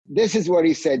this is what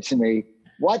he said to me.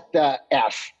 What the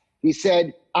F? He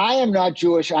said, I am not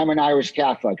Jewish. I'm an Irish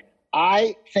Catholic.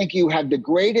 I think you have the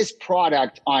greatest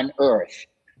product on earth,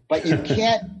 but you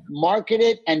can't market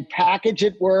it and package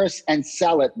it worse and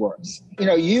sell it worse.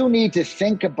 You need to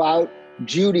think about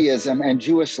Judaism and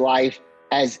Jewish life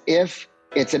as if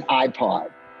it's an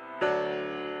iPod.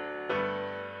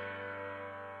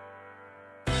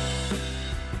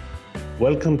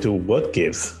 Welcome to What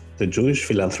Gives, the Jewish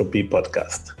Philanthropy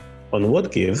podcast. On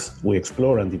What Gives, we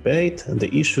explore and debate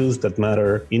the issues that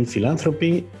matter in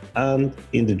philanthropy and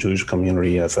in the Jewish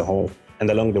community as a whole. And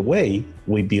along the way,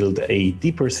 we build a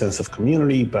deeper sense of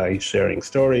community by sharing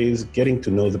stories, getting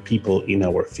to know the people in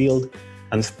our field,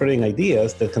 and spreading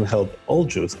ideas that can help all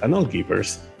Jews and all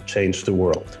givers change the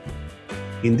world.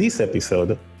 In this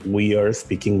episode, we are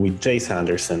speaking with Jay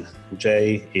Sanderson.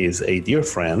 Jay is a dear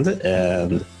friend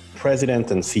and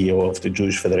President and CEO of the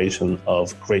Jewish Federation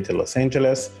of Greater Los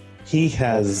Angeles. He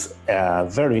has a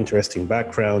very interesting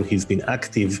background. He's been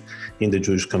active in the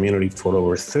Jewish community for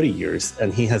over 30 years,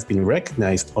 and he has been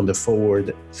recognized on the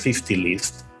Forward 50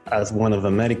 list as one of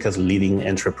America's leading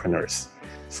entrepreneurs.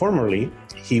 Formerly,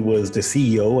 he was the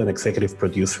CEO and executive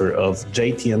producer of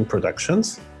JTN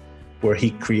Productions, where he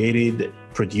created,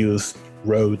 produced,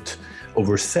 wrote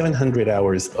over 700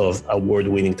 hours of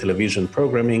award-winning television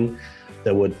programming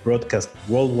that would broadcast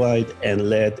worldwide and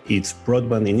led its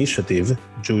broadband initiative,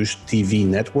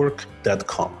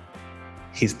 JewishTVNetwork.com.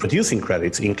 His producing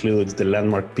credits include the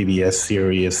landmark PBS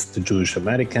series The Jewish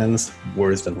Americans,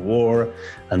 Worse Than War,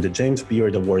 and the James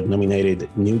Beard Award-nominated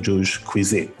New Jewish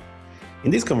Cuisine.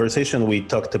 In this conversation, we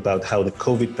talked about how the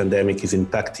COVID pandemic is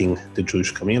impacting the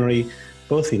Jewish community,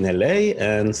 both in LA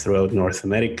and throughout North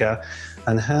America,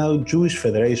 and how Jewish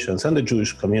federations and the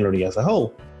Jewish community as a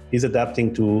whole is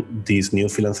adapting to this new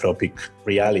philanthropic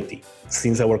reality.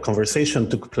 Since our conversation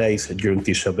took place during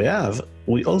Tisha B'Av,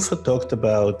 we also talked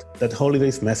about that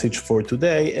holiday's message for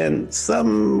today, and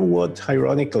somewhat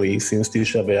ironically, since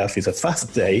Tisha B'Av is a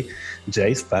fast day,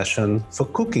 Jay's passion for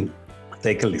cooking.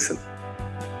 Take a listen.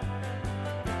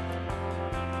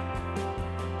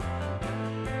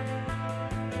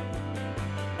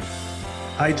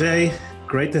 Hi, Jay.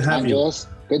 Great to have you. Jules.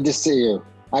 Good to see you.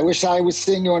 I wish I was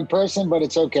seeing you in person, but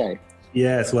it's okay.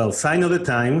 Yes, well, sign of the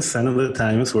times.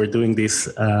 We're doing this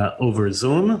over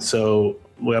Zoom, so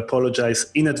we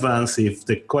apologize in advance if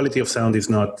the quality of sound is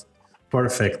not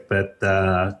perfect, but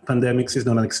pandemics is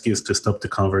not an excuse to stop the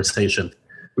conversation.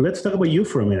 Let's talk about you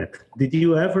for a minute. Did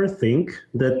you ever think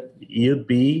that you'd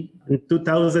be in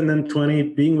 2020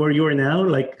 being where you are now,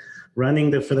 like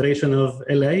running the Federation of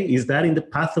LA? Is that in the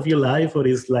path of your life, or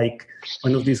is like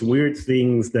one of these weird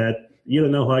things that you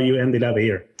don't know how you ended up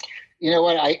here? You know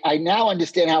what? I now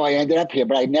understand how I ended up here,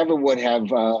 but I never would have.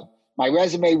 My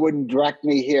resume wouldn't direct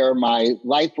me here. My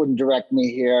life wouldn't direct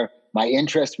me here. My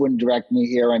interest wouldn't direct me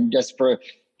here. And just for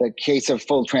the case of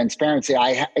full transparency,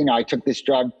 I took this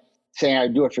job saying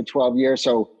I'd do it for 12 years.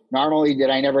 So not only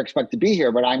did I never expect to be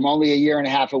here, but I'm only a year and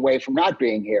a half away from not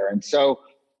being here. And so,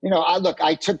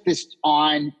 I took this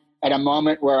on at a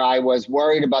moment where I was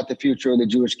worried about the future of the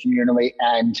Jewish community.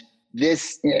 And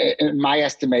this, in my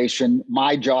estimation,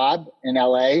 my job in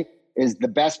LA is the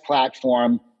best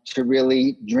platform to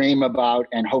really dream about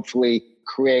and hopefully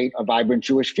create a vibrant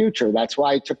Jewish future. That's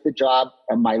why I took the job,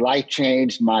 and my life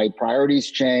changed, my priorities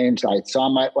changed. I saw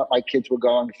what my kids were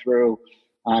going through.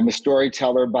 I'm a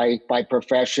storyteller by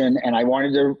profession, and I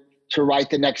wanted to write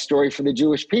the next story for the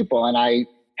Jewish people. And I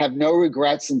have no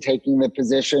regrets in taking the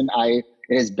position. It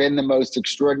has been the most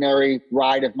extraordinary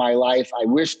ride of my life. I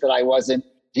wish that I wasn't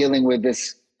dealing with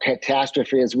this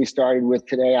catastrophe as we started with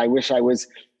today. I wish I was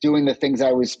doing the things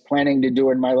I was planning to do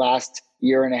in my last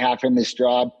year and a half in this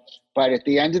job. But at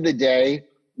the end of the day,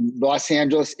 Los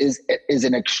Angeles is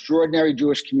an extraordinary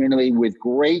Jewish community with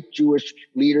great Jewish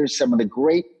leaders, some of the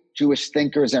great Jewish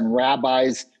thinkers and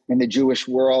rabbis in the Jewish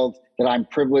world that I'm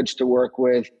privileged to work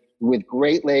with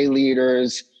great lay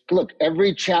leaders. Look,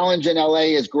 every challenge in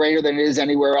LA is greater than it is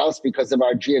anywhere else because of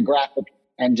our geographic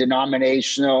and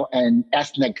denominational and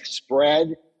ethnic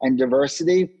spread and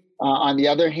diversity. On the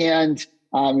other hand,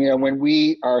 when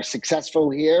we are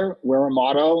successful here, we're a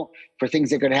model for things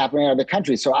that could happen in other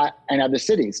countries and other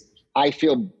cities. I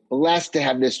feel blessed to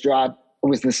have this job. It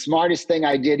was the smartest thing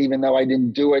I did, even though I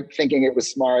didn't do it thinking it was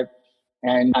smart.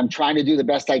 And I'm trying to do the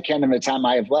best I can in the time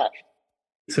I have left.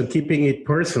 So keeping it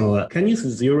personal, can you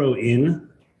zero in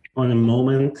on a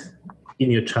moment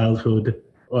in your childhood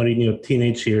or in your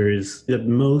teenage years that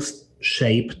most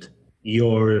shaped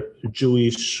your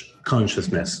Jewish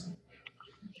consciousness?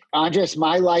 Andres,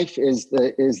 my life is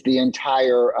the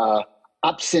entire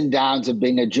ups and downs of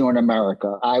being a Jew in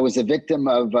America. I was a victim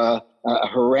of a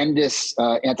horrendous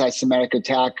anti-Semitic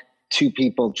attack. 2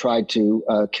 people tried to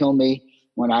kill me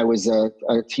when I was a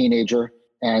teenager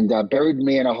and buried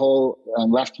me in a hole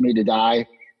and left me to die.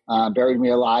 Buried me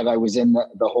alive. I was in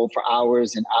the hole for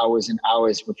hours and hours and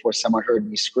hours before someone heard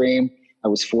me scream. I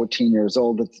was 14 years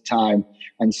old at the time.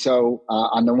 And so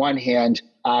on the one hand,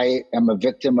 I am a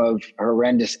victim of a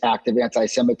horrendous act of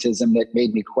anti-Semitism that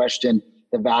made me question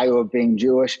the value of being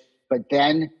Jewish. But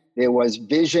then there was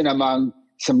vision among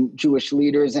some Jewish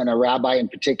leaders and a rabbi in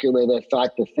particular that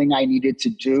thought the thing I needed to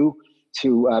do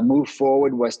to move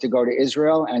forward was to go to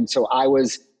Israel. And so I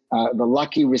was the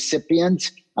lucky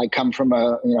recipient. I come from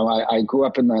I grew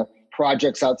up in the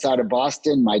projects outside of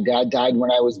Boston. My dad died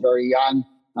when I was very young.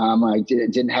 I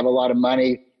didn't have a lot of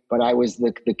money, but I was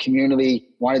the community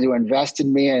wanted to invest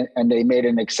in me, and they made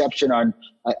an exception on,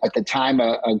 at the time,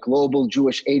 a global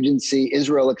Jewish agency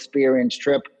Israel experience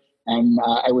trip. And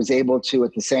I was able to,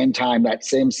 at the same time, that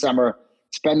same summer,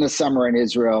 spend the summer in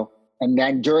Israel. And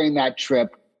then during that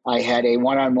trip, I had a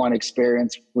one-on-one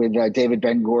experience with David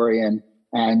Ben-Gurion.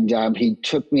 And he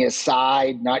took me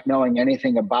aside, not knowing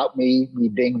anything about me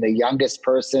being the youngest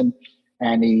person.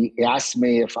 And he asked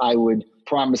me if I would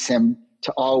promise him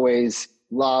to always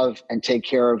love and take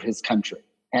care of his country.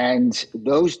 And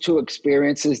those 2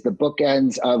 experiences, the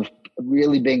bookends of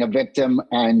really being a victim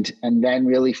and then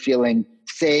really feeling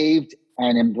saved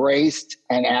and embraced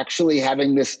and actually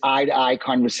having this eye-to-eye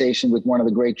conversation with one of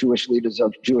the great Jewish leaders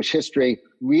of Jewish history,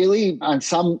 really on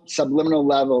some subliminal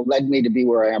level led me to be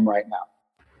where I am right now.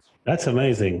 That's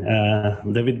amazing.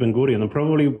 David Ben-Gurion, and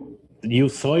probably you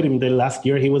saw him the last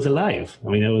year he was alive. I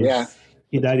mean,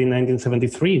 he died in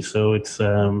 1973, so it's...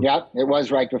 Yeah, it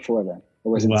was right before then. It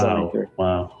was in 73.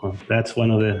 Wow. Well, that's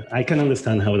one of the... I can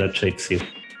understand how that shapes you.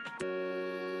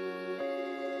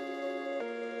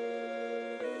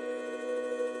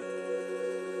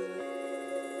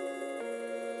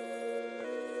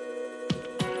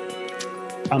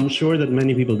 I'm sure that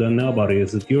many people don't know about it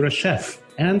is that you're a chef,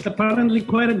 and apparently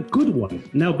quite a good one.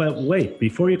 Now, but wait,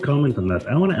 before you comment on that,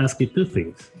 I want to ask you 2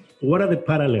 things. What are the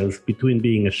parallels between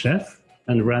being a chef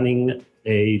and running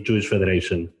a Jewish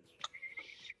federation?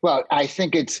 Well, I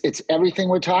think it's everything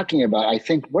we're talking about. I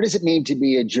think, what does it mean to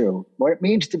be a Jew? What it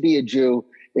means to be a Jew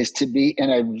is to be in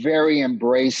a very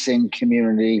embracing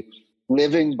community,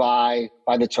 living by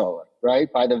the Torah, right?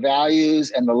 By the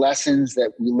values and the lessons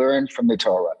that we learned from the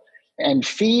Torah. And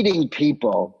feeding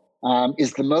people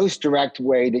is the most direct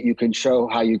way that you can show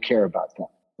how you care about them,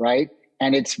 right?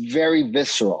 And it's very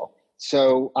visceral.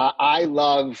 So I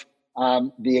love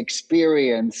the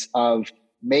experience of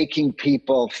making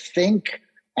people think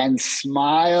and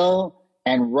smile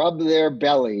and rub their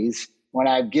bellies when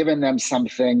I've given them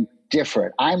something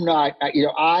different. I'm not,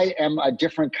 I am a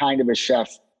different kind of a chef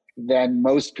than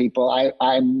most people.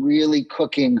 I'm really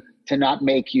cooking to not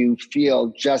make you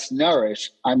feel just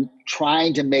nourished. I'm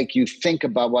trying to make you think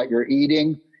about what you're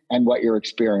eating and what you're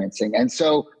experiencing. And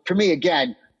so for me,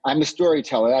 again, I'm a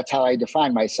storyteller. That's how I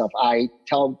define myself. I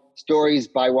tell stories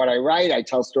by what I write. I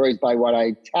tell stories by what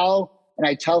I tell. And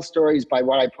I tell stories by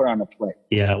what I put on a plate.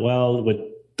 Yeah, well, with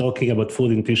talking about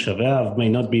food in Tisha B'Av may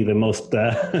not be the most,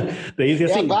 the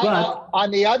easiest thing. But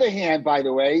on the other hand, by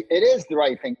the way, it is the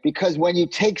right thing, because when you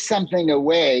take something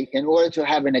away in order to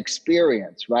have an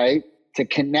experience, right, to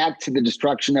connect to the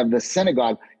destruction of the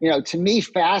synagogue, to me,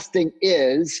 fasting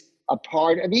is a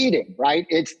part of eating, right?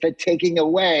 It's the taking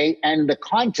away and the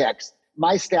context.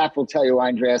 My staff will tell you,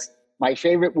 Andreas, my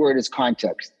favorite word is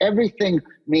context. Everything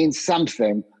means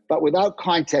something, but without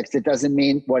context, it doesn't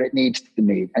mean what it needs to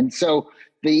mean. And so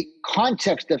the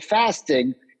context of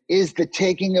fasting is the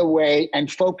taking away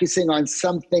and focusing on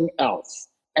something else.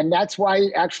 And that's why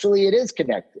actually it is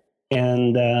connected.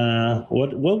 And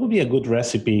what would be a good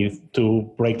recipe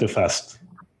to break the fast?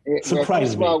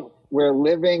 Surprise me. Well, we're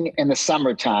living in the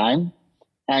summertime,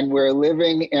 and we're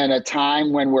living in a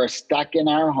time when we're stuck in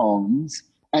our homes.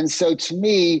 And so to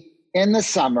me, in the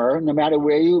summer, no matter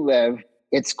where you live,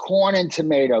 it's corn and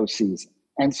tomato season.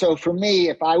 And so for me,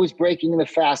 if I was breaking the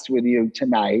fast with you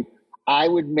tonight, I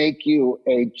would make you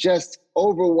a just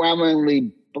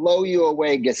overwhelmingly blow you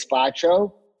away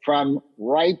gazpacho from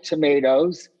ripe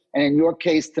tomatoes, and in your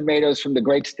case, tomatoes from the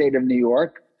great state of New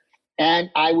York. And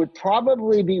I would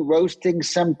probably be roasting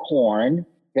some corn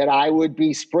that I would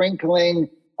be sprinkling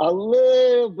a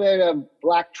little bit of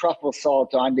black truffle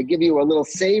salt on to give you a little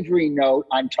savory note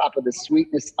on top of the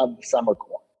sweetness of the summer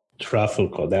corn. Truffle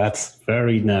corn, that's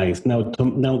very nice. Now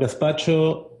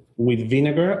gazpacho with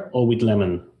vinegar or with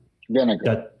lemon?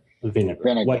 Vinegar.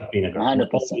 Vinegar. White vinegar.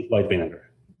 100%. White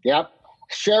vinegar. Yep.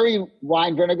 sherry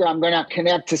wine vinegar, I'm going to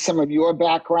connect to some of your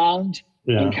background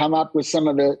and come up with some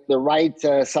of the right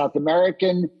South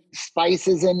American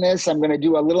spices in this. I'm going to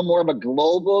do a little more of a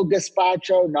global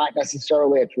gazpacho, not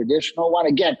necessarily a traditional one.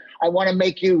 Again, I want to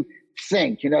make you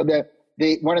think. You know,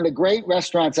 one of the great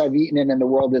restaurants I've eaten in the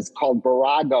world is called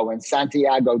Barago in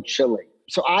Santiago, Chile.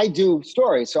 So I do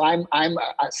stories. So I'm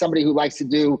somebody who likes to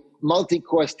do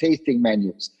multi-course tasting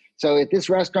menus. So at this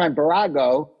restaurant,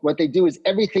 Barago, what they do is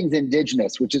everything's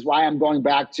indigenous, which is why I'm going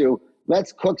back to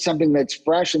let's cook something that's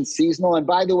fresh and seasonal. And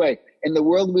by the way, in the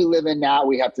world we live in now,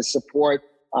 we have to support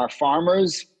our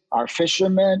farmers, our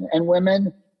fishermen and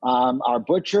women, our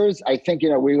butchers. I think,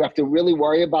 we have to really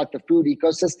worry about the food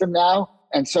ecosystem now.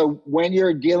 And so when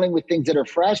you're dealing with things that are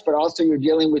fresh, but also you're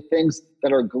dealing with things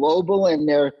that are global in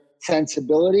their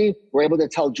sensibility, we're able to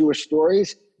tell Jewish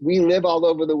stories. We live all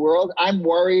over the world. I'm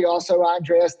worried also,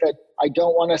 Andreas, that I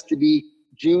don't want us to be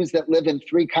Jews that live in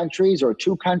 3 countries or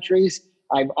 2 countries.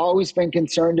 I've always been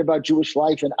concerned about Jewish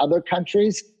life in other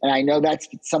countries. And I know that's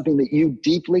something that you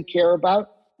deeply care about,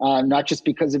 not just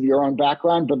because of your own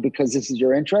background, but because this is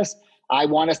your interest. I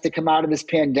want us to come out of this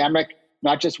pandemic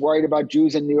not just worried about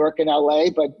Jews in New York and LA,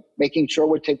 but making sure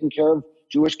we're taking care of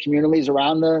Jewish communities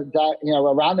around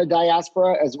the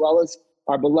diaspora, as well as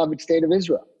our beloved state of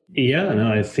Israel. Yeah,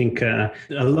 no, I think a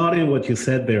lot in what you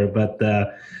said there, but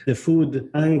the food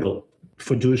angle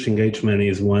for Jewish engagement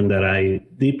is one that I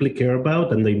deeply care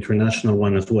about, and the international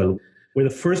one as well. We're the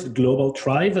first global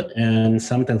tribe, and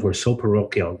sometimes we're so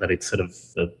parochial that it sort of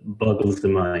boggles the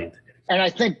mind. And I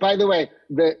think, by the way,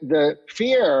 the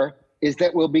fear is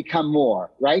that we'll become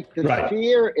more, right? The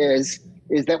fear is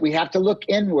that we have to look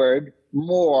inward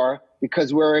more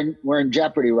because we're in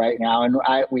jeopardy right now, and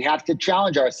we have to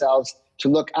challenge ourselves to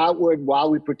look outward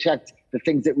while we protect the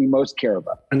things that we most care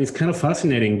about. And it's kind of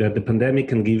fascinating that the pandemic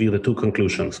can give you the 2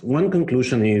 conclusions. One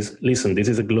conclusion is, listen, this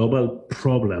is a global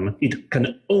problem. It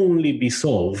can only be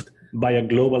solved by a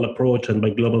global approach and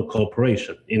by global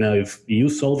cooperation. If you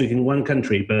solve it in one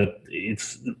country, but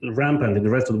it's rampant in the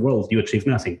rest of the world, you achieve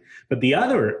nothing. But the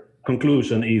other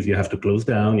conclusion is you have to close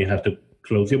down, you have to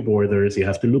close your borders, you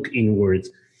have to look inwards,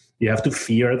 you have to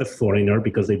fear the foreigner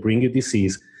because they bring you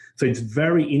disease. So it's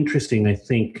very interesting, I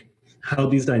think, how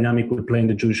this dynamic will play in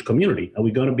the Jewish community. Are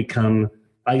we going to become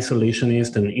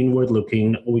isolationist and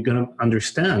inward-looking? Are we going to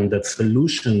understand that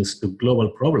solutions to global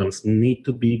problems need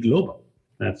to be global?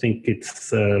 I think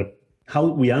it's how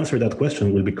we answer that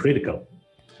question will be critical.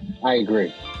 I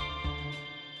agree.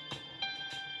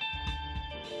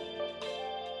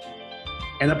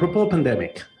 And apropos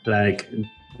pandemic,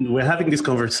 we're having this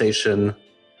conversation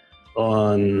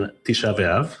on Tisha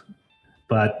B'Av,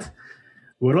 but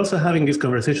we're also having this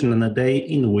conversation on a day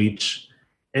in which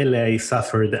LA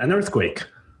suffered an earthquake,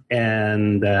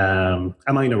 and a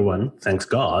minor one, thanks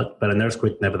God, but an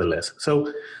earthquake nevertheless.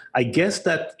 So I guess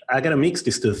that I got to mix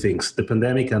these 2 things, the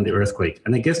pandemic and the earthquake.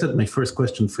 And I guess that my first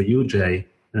question for you, Jay,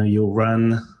 you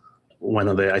run one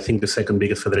of the 2nd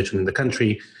biggest federation in the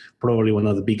country, probably one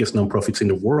of the biggest nonprofits in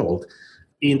the world,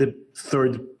 in the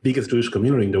 3rd biggest Jewish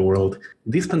community in the world.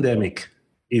 This pandemic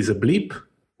is a blip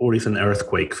or is an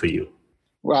earthquake for you?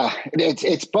 Well,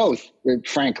 it's both,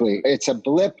 frankly. It's a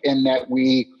blip in that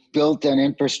we built an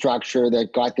infrastructure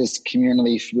that got this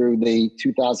community through the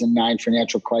 2009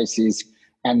 financial crises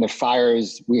and the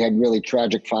fires. We had really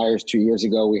tragic fires 2 years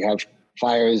ago. We have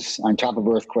fires on top of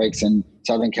earthquakes in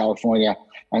Southern California.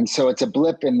 And so it's a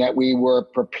blip in that we were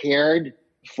prepared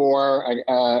for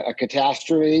a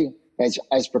catastrophe,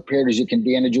 as prepared as you can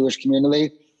be in a Jewish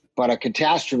community, but a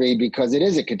catastrophe because it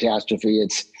is a catastrophe.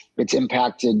 It's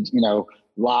impacted,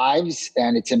 lives,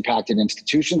 and it's impacted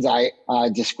institutions. I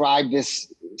described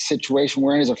this situation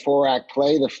we're in as a 4-act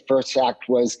play. The first act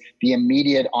was the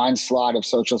immediate onslaught of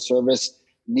social service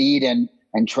need and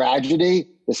tragedy.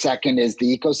 The second is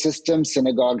the ecosystem,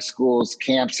 synagogues, schools,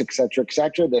 camps, et cetera, et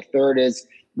cetera. The third is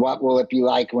what will it be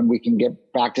like when we can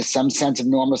get back to some sense of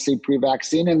normalcy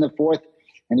pre-vaccine? And the fourth,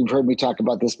 and you've heard me talk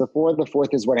about this before, the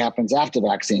fourth is what happens after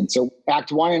vaccine. So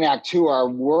Act 1 and Act 2 are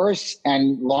worse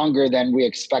and longer than we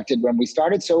expected when we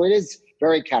started. So it is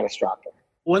very catastrophic.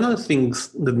 One of the things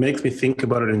that makes me think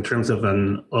about it in terms of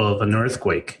an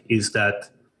earthquake is that,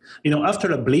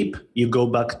 after a blip, you go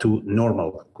back to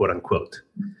normal, quote unquote.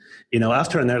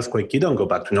 After an earthquake, you don't go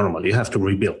back to normal. You have to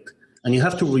rebuild. And you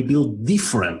have to rebuild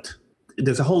different.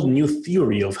 There's a whole new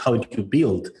theory of how you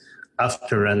build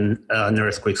after an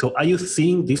earthquake. So are you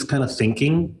seeing this kind of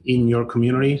thinking in your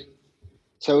community?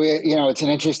 So, it's an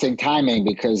interesting timing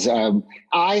because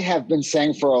I have been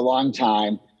saying for a long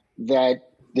time that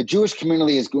the Jewish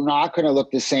community is not going to look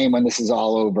the same when this is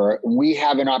all over. We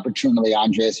have an opportunity,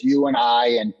 Andres, you and I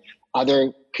and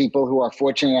other people who are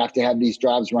fortunate enough to have these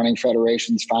jobs running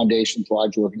federations, foundations,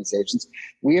 large organizations.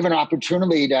 We have an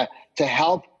opportunity to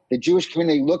help the Jewish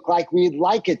community look like we'd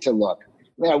like it to look.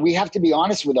 We have to be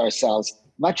honest with ourselves.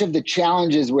 Much of the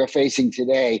challenges we're facing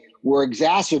today were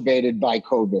exacerbated by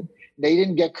COVID. They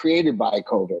didn't get created by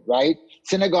COVID, right?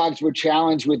 Synagogues were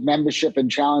challenged with membership and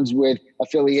challenged with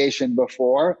affiliation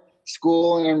before.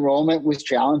 School and enrollment was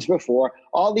challenged before.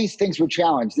 All these things were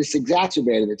challenged. This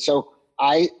exacerbated it. So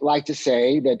I like to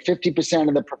say that 50%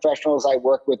 of the professionals I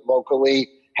work with locally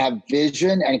have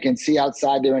vision and can see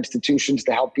outside their institutions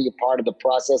to help be a part of the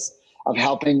process of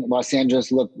helping Los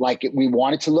Angeles look like we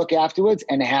want it to look afterwards,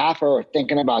 and half are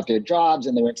thinking about their jobs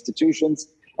and their institutions.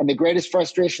 And the greatest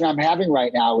frustration I'm having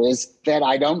right now is that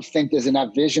I don't think there's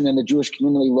enough vision in the Jewish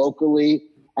community locally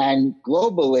and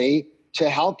globally to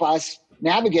help us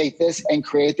navigate this and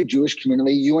create the Jewish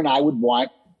community you and I would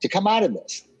want to come out of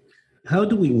this. How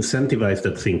do we incentivize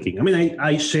that thinking? I mean,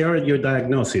 I share your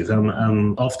diagnosis.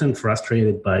 I'm often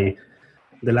frustrated by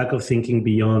the lack of thinking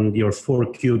beyond your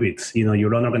 4 cubits,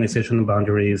 your own organizational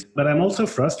boundaries. But I'm also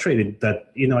frustrated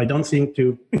that, I don't seem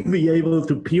to be able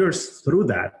to pierce through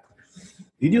that.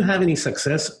 Did you have any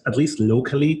success, at least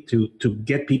locally, to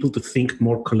get people to think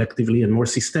more collectively and more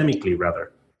systemically,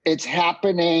 rather? It's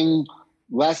happening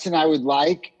less than I would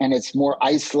like, and it's more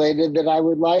isolated than I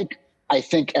would like. I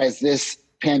think as this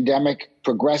pandemic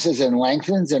progresses and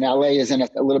lengthens, and LA is in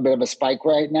a little bit of a spike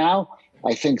right now,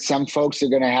 I think some folks are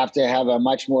going to have a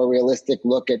much more realistic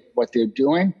look at what they're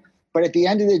doing. But at the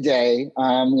end of the day,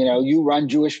 you run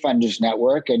Jewish Funders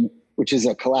Network, which is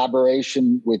a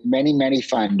collaboration with many, many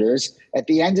funders. At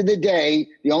the end of the day,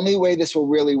 the only way this will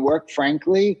really work,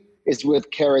 frankly, is with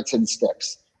carrots and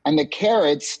sticks. And the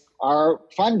carrots are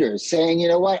funders saying, you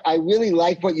know what, I really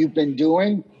like what you've been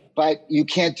doing, but you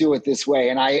can't do it this way.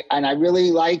 And I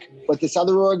really like what this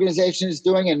other organization is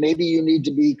doing, and maybe you need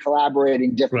to be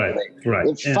collaborating differently. Right.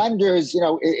 If funders,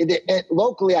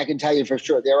 locally, I can tell you for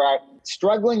sure, there are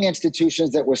struggling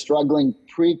institutions that were struggling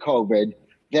pre-COVID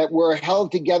that were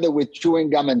held together with chewing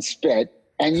gum and spit,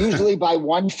 and usually by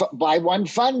one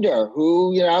funder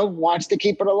who, wants to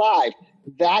keep it alive.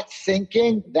 That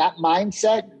thinking, that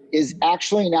mindset is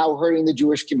actually now hurting the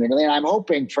Jewish community. And I'm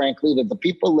hoping, frankly, that the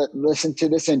people that listen to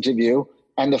this interview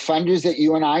and the funders that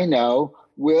you and I know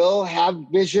will have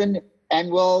vision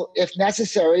and will, if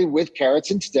necessary, with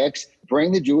carrots and sticks,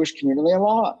 bring the Jewish community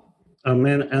along.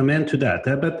 Amen to that.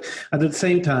 But at the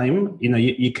same time,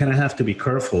 you kind of have to be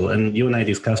careful. And you and I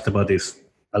discussed about this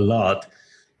a lot.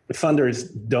 The funders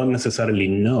don't necessarily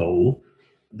know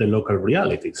the local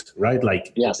realities, right?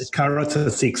 Like, yes, carrots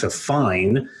and sticks are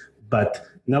fine, but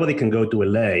nobody can go to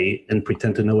LA and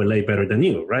pretend to know LA better than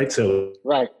you, right? So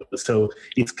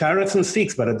it's carrots and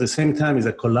sticks, but at the same time, it's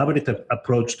a collaborative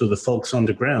approach to the folks on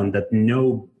the ground that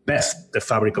know best the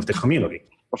fabric of the community.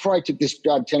 Before I took this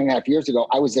job 10 and a half years ago,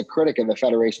 I was a critic of the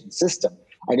federation system.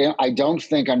 I don't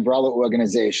think umbrella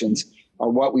organizations are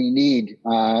what we need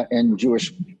in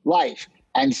Jewish life.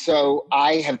 And so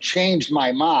I have changed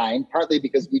my mind, partly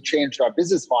because we changed our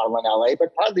business model in LA,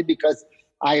 but partly because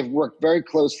I have worked very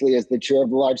closely as the chair of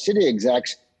the large city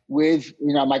execs with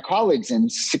my colleagues in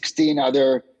 16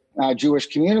 other Jewish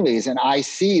communities. And I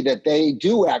see that they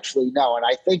do actually know. And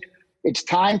I think it's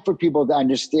time for people to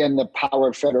understand the power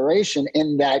of federation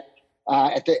in that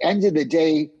at the end of the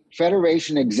day,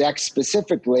 federation execs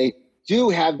specifically do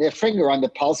have their finger on the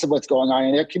pulse of what's going on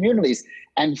in their communities.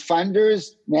 And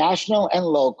funders, national and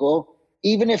local,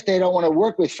 even if they don't want to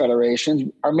work with federations,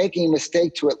 are making a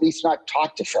mistake to at least not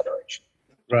talk to federations.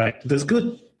 Right. There's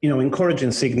good,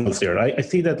 encouraging signals there. I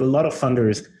see that a lot of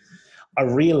funders are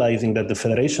realizing that the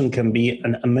federation can be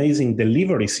an amazing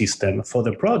delivery system for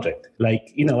the project.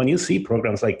 Like, when you see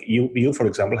programs like you, for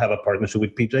example, have a partnership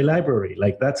with PJ Library,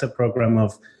 like that's a program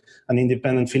of an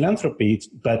independent philanthropy,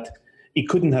 but it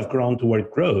couldn't have grown to where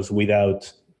it grows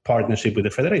without partnership with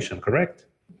the federation, correct?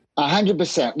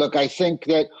 100%. Look, I think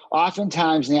that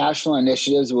oftentimes national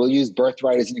initiatives, we'll use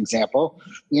Birthright as an example,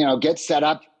 get set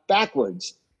up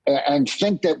backwards and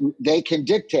think that they can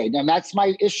dictate. And that's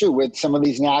my issue with some of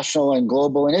these national and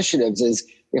global initiatives is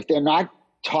if they're not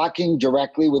talking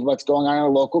directly with what's going on in a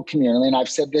local community, and I've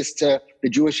said this to the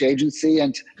Jewish Agency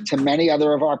and to many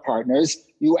other of our partners,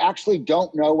 you actually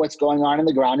don't know what's going on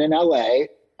the ground in LA.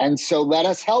 And so let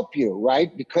us help you,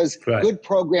 right? Because good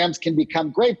programs can become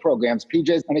great programs. PJ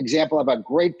is an example of a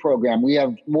great program. We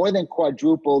have more than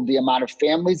quadrupled the amount of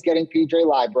families getting PJ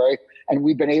Library, and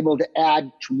we've been able to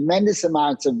add tremendous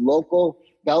amounts of local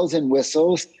bells and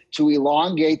whistles to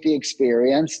elongate the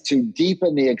experience, to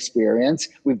deepen the experience.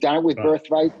 We've done it with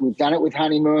Birthright. We've done it with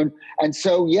Honeymoon. And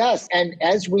so, yes, and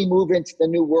as we move into the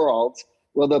new world,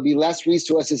 well, there'll be less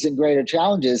resources and greater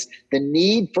challenges. The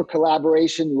need for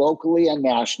collaboration locally and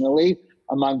nationally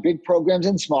among big programs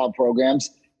and small programs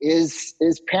is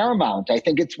paramount. I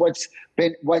think it's what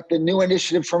the new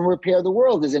initiative from Repair the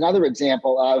World is another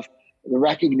example of the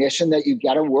recognition that you've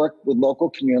got to work with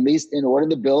local communities in order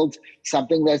to build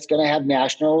something that's going to have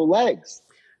national legs.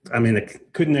 I mean, I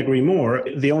couldn't agree more.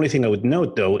 The only thing I would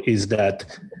note, though, is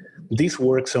that this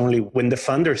works only when the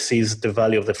funder sees the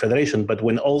value of the federation, but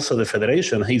when also the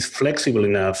federation is flexible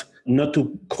enough not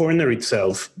to corner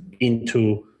itself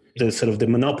into the sort of the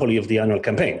monopoly of the annual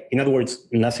campaign. In other words,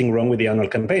 nothing wrong with the annual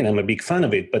campaign. I'm a big fan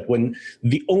of it. But when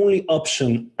the only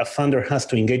option a funder has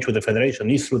to engage with the federation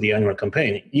is through the annual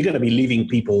campaign, you're going to be leaving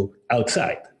people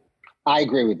outside. I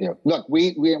agree with you. Look,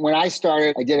 we when I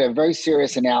started, I did a very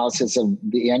serious analysis of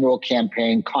the annual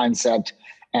campaign concept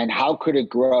and how could it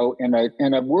grow in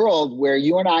a world where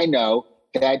you and I know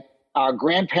that our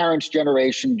grandparents'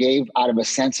 generation gave out of a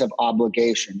sense of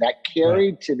obligation that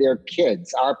carried to their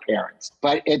kids, our parents.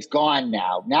 But it's gone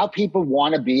now. Now people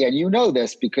want to be, and you know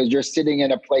this because you're sitting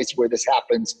in a place where this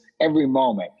happens every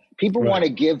moment. People want to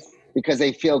give because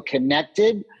they feel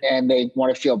connected and they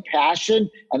want to feel passion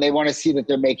and they want to see that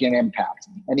they're making an impact.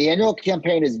 And the annual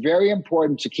campaign is very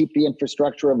important to keep the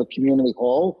infrastructure of a community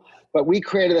whole. But we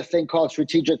created a thing called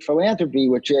strategic philanthropy,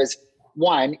 which is,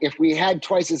 one, if we had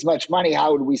twice as much money,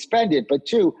 how would we spend it? But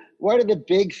two, what are the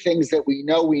big things that we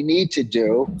know we need to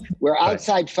do where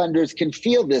outside funders can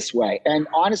feel this way? And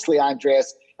honestly,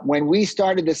 Andreas, when we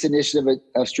started this initiative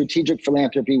of strategic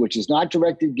philanthropy, which is not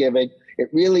directed giving, it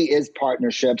really is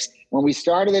partnerships. When we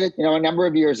started it, a number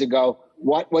of years ago,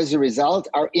 what was the result?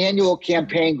 Our annual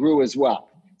campaign grew as well.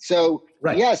 So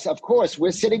yes, of course,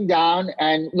 we're sitting down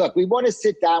and look, we want to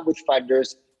sit down with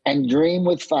funders and dream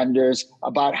with funders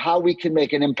about how we can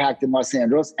make an impact in Los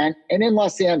Angeles. And in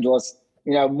Los Angeles,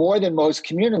 more than most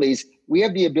communities, we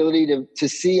have the ability to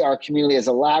see our community as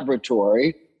a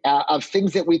laboratory of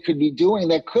things that we could be doing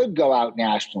that could go out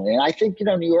nationally. And I think,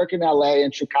 New York and LA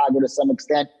and Chicago to some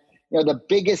extent, the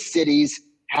biggest cities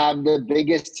have the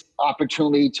biggest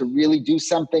opportunity to really do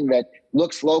something that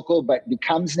looks local but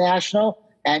becomes national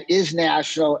and is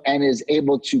national and is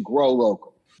able to grow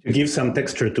local. To give some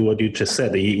texture to what you just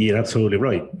said, you're absolutely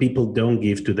right. People don't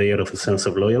give today out of a sense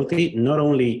of loyalty. Not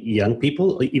only young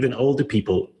people, even older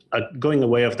people. Going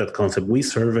away of that concept, we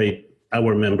surveyed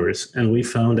our members and we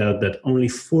found out that only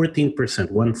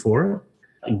 14%, 1/4,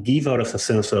 give out of a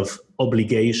sense of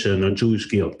obligation or Jewish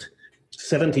guilt.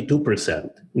 72%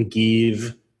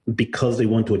 give because they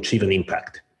want to achieve an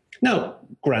impact. Now,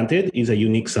 granted, it's a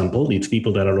unique sample. It's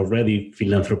people that are already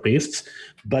philanthropists,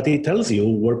 but it tells you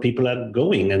where people are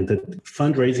going and that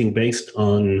fundraising based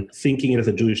on thinking it as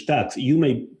a Jewish tax, you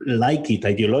may like it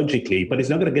ideologically, but it's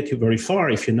not going to get you very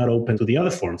far if you're not open to the other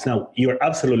forms. Now, you're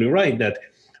absolutely right that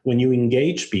when you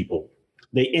engage people,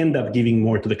 they end up giving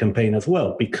more to the campaign as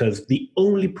well, because the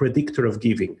only predictor of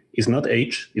giving is not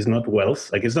age, is not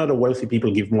wealth. Like it's not that wealthy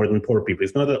people give more than poor people.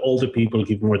 It's not that older people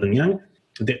give more than young.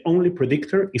 The only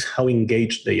predictor is how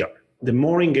engaged they are. The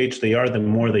more engaged they are, the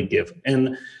more they give.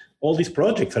 And all these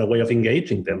projects are a way of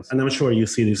engaging them. And I'm sure you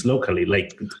see this locally.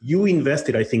 Like you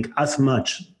invested, I think, as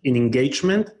much in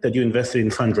engagement that you invested in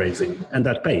fundraising, and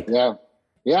that paid.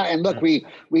 Yeah, and look, we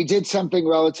did something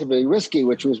relatively risky,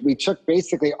 which was we took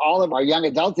basically all of our young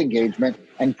adult engagement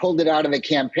and pulled it out of the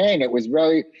campaign. It was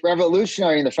very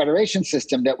revolutionary in the federation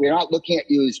system that we're not looking at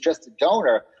you as just a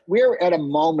donor. We're at a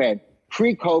moment,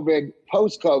 pre-COVID,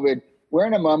 post-COVID, we're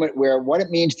in a moment where what it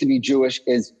means to be Jewish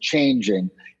is changing.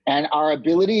 And our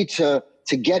ability to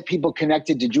get people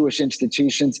connected to Jewish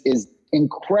institutions is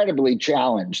incredibly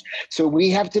challenged. So we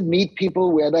have to meet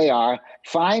people where they are,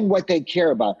 find what they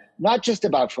care about, not just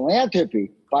about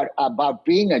philanthropy, but about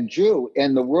being a Jew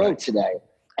in the world today.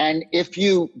 And if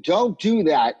you don't do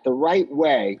that the right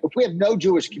way, if we have no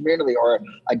Jewish community or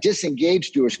a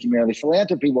disengaged Jewish community,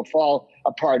 philanthropy will fall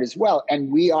apart as well.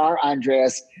 And we are,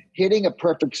 Andreas, hitting a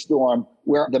perfect storm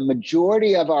where the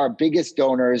majority of our biggest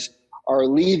donors are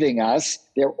leaving us.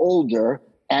 They're older.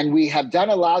 And we have done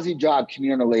a lousy job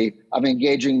communally of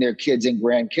engaging their kids and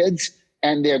grandkids.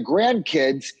 And their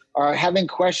grandkids are having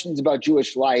questions about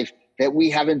Jewish life that we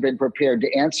haven't been prepared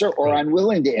to answer or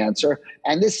unwilling to answer.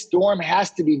 And this storm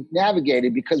has to be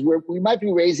navigated because we might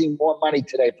be raising more money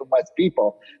today from less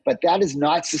people, but that is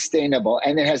not sustainable.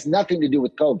 And it has nothing to do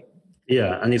with COVID.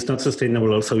 Yeah, and it's not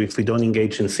sustainable also if we don't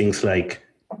engage in things like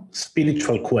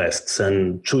spiritual quests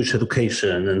and Jewish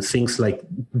education and things like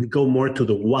we go more to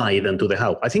the why than to the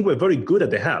how. I think we're very good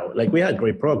at the how. Like we had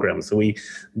great programs. We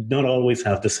don't always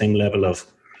have the same level of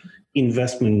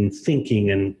investment in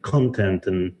thinking and content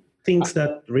and things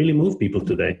that really move people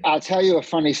today. I'll tell you a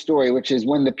funny story, which is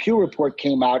when the Pew Report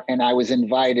came out and I was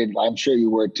invited, I'm sure you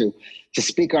were too, to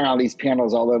speak on all these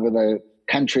panels all over the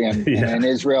country and in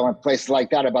Israel and places like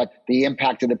that about the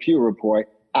impact of the Pew Report.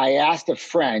 I asked a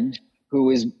friend who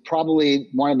is probably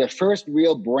one of the first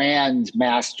real brand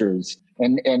masters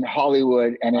in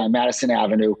Hollywood and on Madison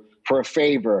Avenue for a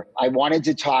favor. I wanted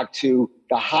to talk to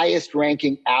the highest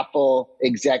ranking Apple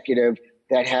executive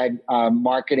that had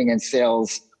marketing and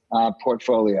sales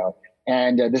portfolio.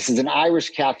 And this is an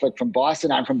Irish Catholic from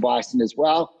Boston. I'm from Boston as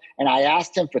well. And I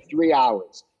asked him for 3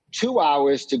 hours, 2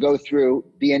 hours to go through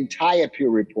the entire Pew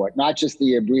Report, not just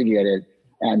the abbreviated,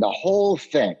 and the whole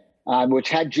thing, which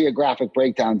had geographic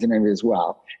breakdowns in it as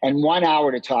well, and 1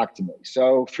 hour to talk to me.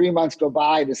 So 3 months go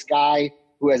by, this guy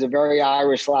who has a very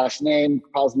Irish last name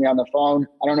calls me on the phone.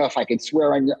 I don't know if I could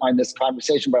swear on this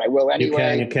conversation, but I will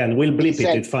anyway. You can. We'll bleep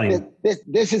it, it's fine.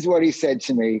 This is what he said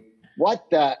to me. What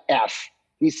the F?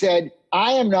 He said,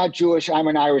 I am not Jewish, I'm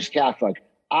an Irish Catholic.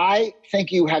 I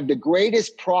think you have the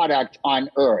greatest product on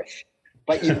earth,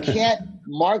 but you can't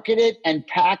market it and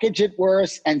package it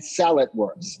worse and sell it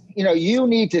worse. You know, you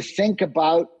need to think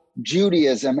about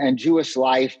Judaism and Jewish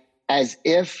life as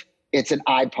if it's an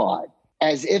iPod,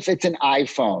 as if it's an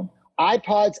iPhone.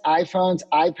 iPods, iPhones,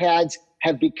 iPads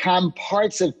have become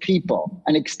parts of people,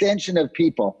 an extension of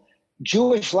people.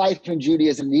 Jewish life and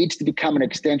Judaism needs to become an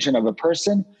extension of a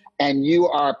person, and you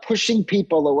are pushing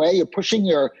people away. You're pushing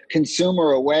your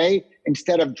consumer away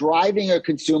instead of driving your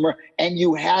consumer, and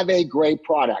you have a great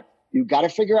product. You've got to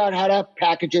figure out how to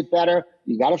package it better.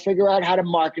 You got to figure out how to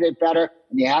market it better,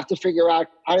 and you have to figure out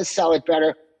how to sell it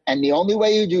better. And the only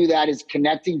way you do that is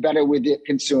connecting better with the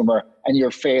consumer, and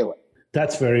you're failing.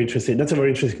 That's very interesting. That's a very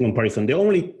interesting comparison. The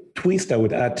only twist I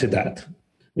would add to that,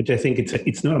 which I think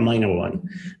it's not a minor one,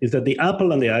 is that the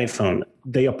Apple and the iPhone,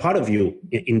 they are part of you.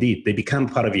 Indeed, they become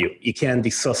part of you. You can't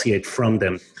dissociate from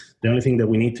them. The only thing that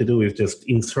we need to do is just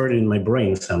insert it in my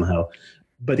brain somehow.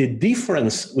 But the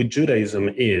difference with Judaism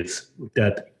is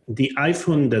that the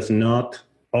iPhone does not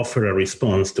offer a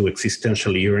response to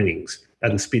existential yearnings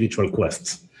and spiritual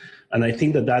quests. And I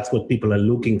think that that's what people are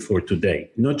looking for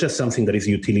today, not just something that is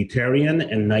utilitarian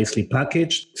and nicely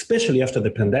packaged, especially after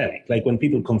the pandemic, like when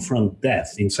people confront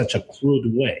death in such a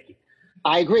crude way.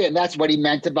 I agree. And that's what he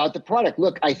meant about the product.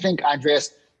 Look, I think,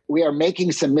 Andreas, we are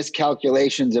making some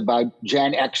miscalculations about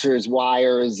Gen Xers,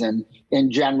 Yers, and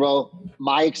in general,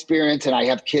 my experience, and I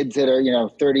have kids that are,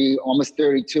 30, almost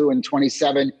 32 and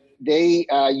 27, they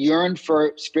yearn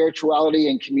for spirituality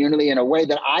and community in a way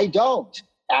that I don't.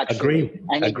 Actually. Agree.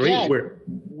 And Agree. Again,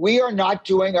 we are not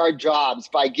doing our jobs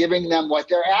by giving them what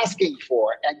they're asking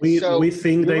for. And we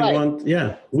think they right. want,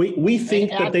 we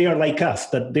think that they are like us,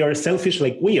 that they are selfish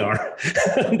like we are,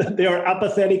 that they are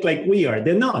apathetic like we are.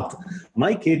 They're not.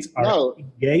 My kids are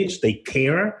engaged, they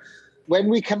care. When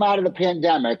we come out of the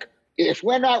pandemic, if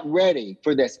we're not ready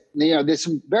for this, there's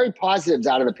some very positives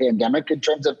out of the pandemic in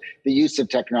terms of the use of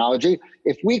technology.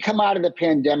 If we come out of the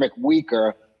pandemic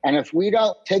weaker, and if we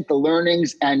don't take the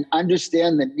learnings and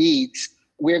understand the needs,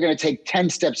 we're going to take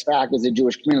 10 steps back as a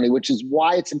Jewish community, which is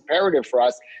why it's imperative for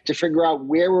us to figure out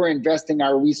where we're investing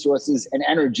our resources and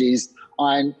energies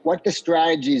on what the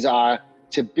strategies are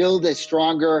to build a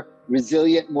stronger,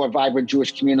 resilient, more vibrant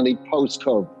Jewish community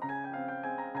post-COVID.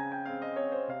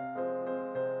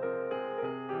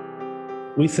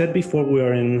 We said before we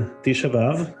are in Tisha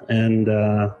B'Av, and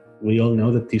we all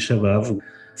know that Tisha B'Av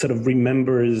sort of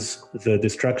remembers the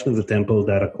destruction of the temple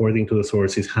that, according to the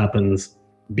sources, happens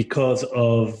because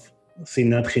of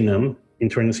sinat chinam,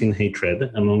 internecine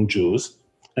hatred among Jews.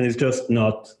 And it's just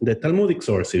not the Talmudic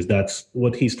sources. That's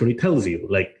what history tells you.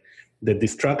 Like, the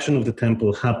destruction of the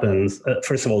temple happens,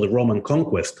 first of all, the Roman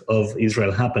conquest of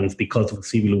Israel happens because of a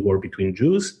civil war between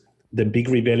Jews. The big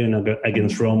rebellion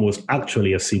against Rome was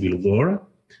actually a civil war.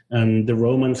 And the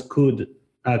Romans could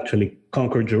actually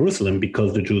conquer Jerusalem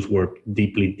because the Jews were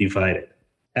deeply divided.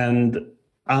 And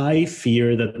I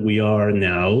fear that we are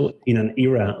now in an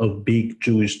era of big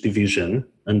Jewish division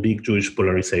and big Jewish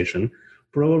polarization,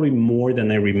 probably more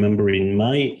than I remember in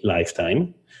my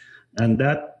lifetime. And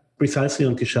that precisely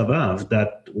on Tisha B'Av,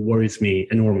 that worries me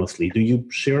enormously. Do you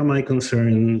share my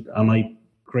concern? Am I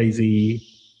crazy?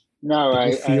 No,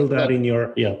 I feel that in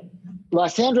your,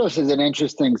 Los Angeles is an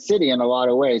interesting city in a lot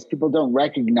of ways. People don't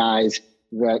recognize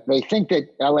that. They think that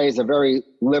LA is a very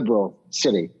liberal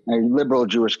city, a liberal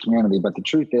Jewish community. But the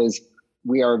truth is,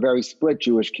 we are a very split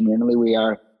Jewish community. We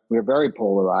are very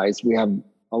polarized. We have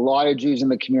a lot of Jews in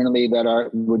the community that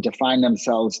would define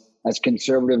themselves as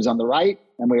conservatives on the right,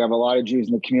 and we have a lot of Jews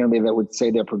in the community that would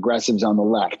say they're progressives on the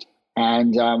left.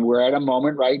 And we're at a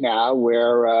moment right now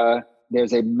where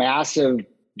there's a massive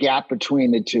gap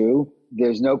between the two.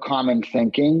 There's no common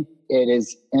thinking. It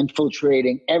is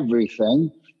infiltrating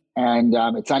everything, and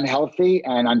it's unhealthy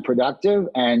and unproductive.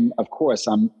 And of course,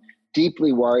 I'm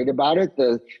deeply worried about it.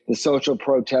 The social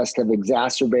protests have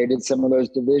exacerbated some of those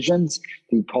divisions.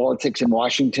 The politics in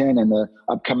Washington and the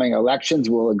upcoming elections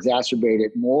will exacerbate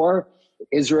it more.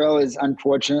 Israel is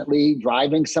unfortunately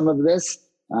driving some of this.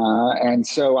 And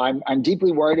so I'm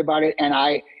deeply worried about it. And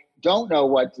I don't know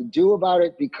what to do about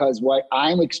it, because what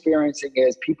I'm experiencing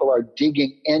is people are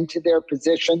digging into their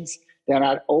positions. They're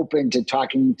not open to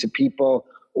talking to people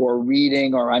or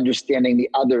reading or understanding the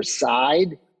other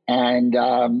side. And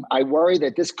I worry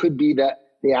that this could be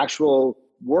the actual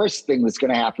worst thing that's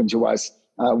going to happen to us,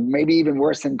 maybe even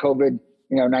worse than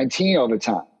COVID-19 over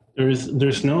time.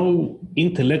 There's no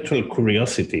intellectual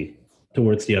curiosity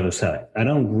towards the other side. I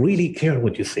don't really care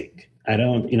what you think. I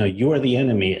don't, you are the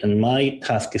enemy, and my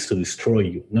task is to destroy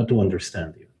you, not to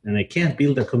understand you. And I can't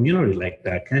build a community like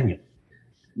that, can you?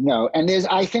 No, and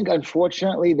I think,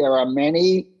 unfortunately, there are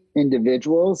many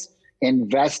individuals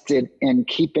invested in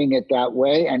keeping it that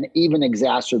way and even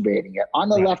exacerbating it on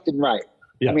the left and right.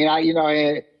 Yeah. I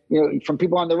mean, from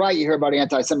people on the right, you hear about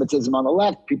anti-Semitism on the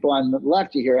left. People on the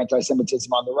left, you hear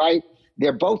anti-Semitism on the right.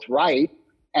 They're both right.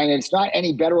 And it's not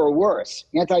any better or worse.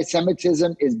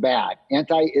 Anti-Semitism is bad.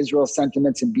 Anti-Israel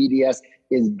sentiments in BDS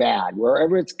is bad.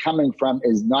 Wherever it's coming from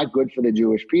is not good for the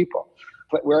Jewish people.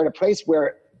 But we're at a place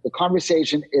where the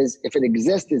conversation is, if it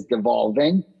exists, is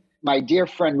devolving. My dear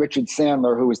friend Richard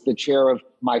Sandler, who was the chair of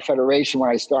my federation when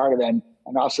I started, and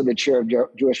also the chair of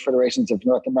Jewish Federations of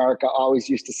North America, always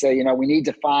used to say, we need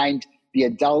to find the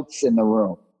adults in the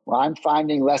room. Well, I'm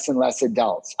finding less and less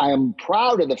adults. I am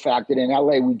proud of the fact that in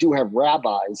LA, we do have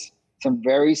rabbis, some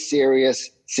very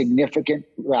serious, significant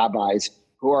rabbis,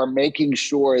 who are making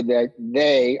sure that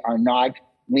they are not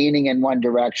leaning in one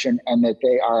direction, and that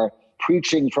they are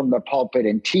preaching from the pulpit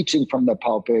and teaching from the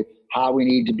pulpit how we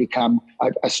need to become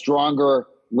a stronger,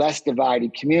 less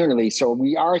divided community. So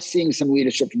we are seeing some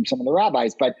leadership from some of the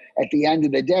rabbis, but at the end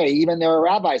of the day, even there are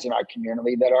rabbis in our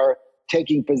community that are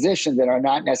taking positions that are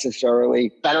not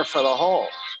necessarily better for the whole.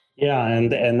 Yeah,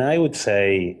 and I would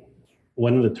say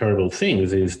one of the terrible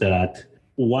things is that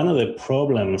one of the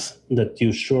problems that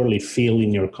you surely feel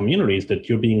in your community is that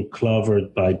you're being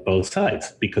clobbered by both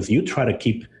sides, because you try to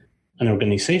keep an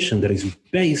organization that is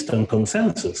based on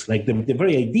consensus. Like the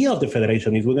very idea of the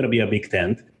federation is we're going to be a big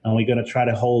tent and we're going to try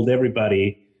to hold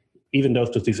everybody, even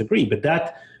those who disagree. But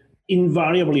that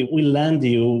invariably will land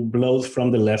you blows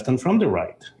from the left and from the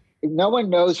right. No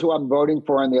one knows who I'm voting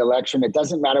for in the election. It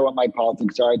doesn't matter what my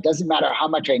politics are. It doesn't matter how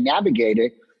much I navigate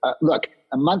it. Look,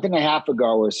 a month and a half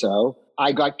ago or so,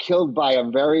 I got killed by a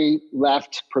very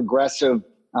left progressive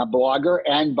blogger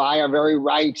and by a very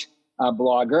right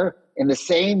blogger. In the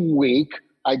same week,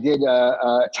 I did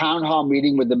a town hall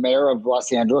meeting with the mayor of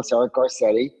Los Angeles, Eric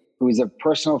Garcetti, who is a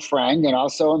personal friend and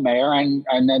also a mayor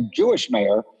and a Jewish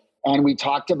mayor. And we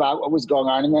talked about what was going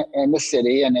on in the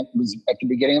city. And it was at the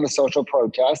beginning of the social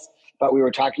protest, but we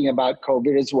were talking about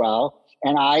COVID as well.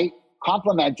 And I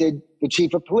complimented the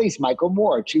chief of police, Michael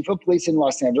Moore, chief of police in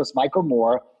Los Angeles, Michael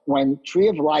Moore. When Tree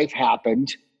of Life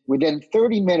happened, within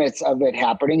 30 minutes of it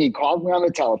happening, he called me on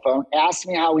the telephone, asked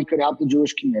me how we could help the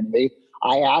Jewish community.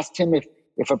 I asked him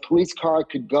if a police car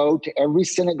could go to every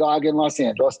synagogue in Los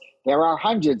Angeles. There are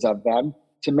hundreds of them,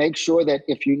 to make sure that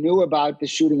if you knew about the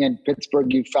shooting in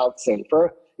Pittsburgh, you felt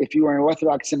safer. If you were in an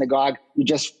Orthodox synagogue, you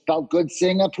just felt good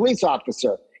seeing a police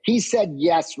officer. He said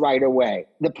yes right away.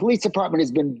 The police department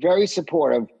has been very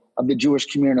supportive of the Jewish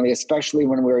community, especially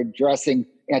when we're addressing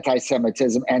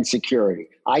anti-Semitism and security.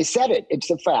 I said it.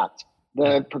 It's a fact.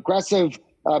 The progressive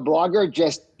blogger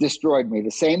just destroyed me.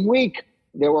 The same week,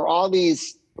 there were all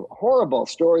these horrible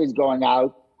stories going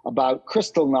out about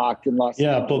Kristallnacht in Los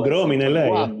Angeles. Yeah, pogrom in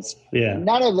LA. Yeah.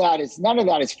 None of that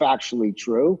is factually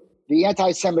true. The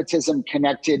anti-Semitism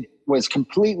connected was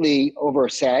completely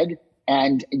oversaid.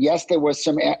 And yes, there was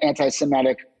some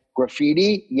anti-Semitic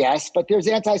graffiti. Yes, but there's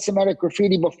anti-Semitic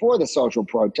graffiti before the social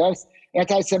protests.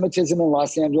 Anti-Semitism in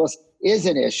Los Angeles is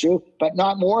an issue, but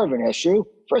not more of an issue.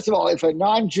 First of all, if a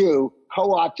non-Jew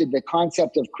co-opted the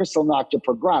concept of Kristallnacht or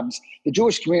pogroms, the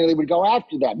Jewish community would go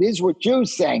after them. These were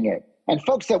Jews saying it. And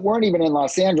folks that weren't even in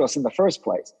Los Angeles in the first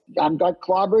place. Got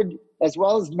clobbered, as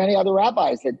well as many other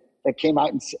rabbis that came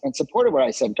out and supported what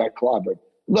I said, got clobbered.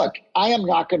 Look, I am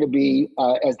not going to be,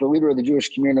 as the leader of the Jewish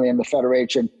community and the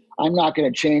Federation, I'm not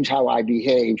going to change how I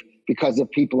behave because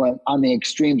of people on the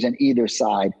extremes on either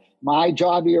side. My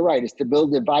job, you're right, is to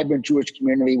build a vibrant Jewish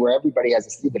community where everybody has a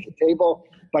seat at the table.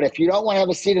 But if you don't want to have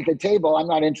a seat at the table, I'm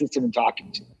not interested in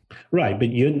talking to you. Right, but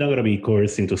you're not going to be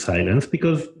coerced into silence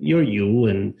because you're you,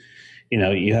 and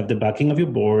You have the backing of your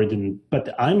board,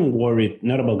 but I'm worried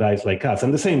not about guys like us.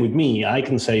 And the same with me. I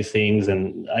can say things,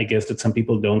 and I guess that some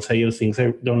people don't say those things.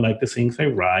 I don't like the things I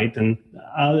write, and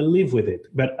I'll live with it.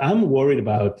 But I'm worried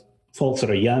about folks that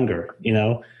are younger.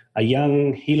 A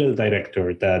young Hillel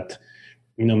director that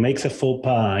makes a faux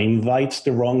pas, invites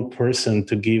the wrong person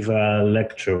to give a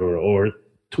lecture, or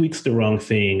tweets the wrong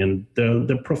thing, and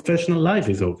the professional life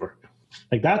is over.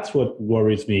 Like, that's what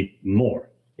worries me more.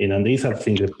 And these are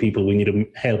things that we need to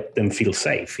help them feel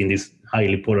safe in this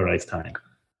highly polarized time.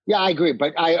 Yeah, I agree.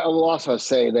 But I will also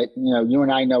say that, you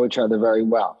and I know each other very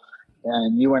well.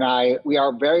 And you and I, we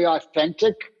are very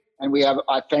authentic, and we have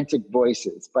authentic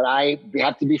voices. But we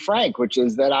have to be frank, which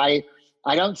is that I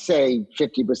don't say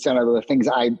 50% of the things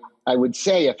I would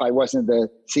say if I wasn't the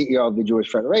CEO of the Jewish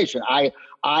Federation. I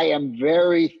am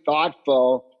very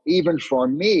thoughtful, even for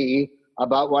me,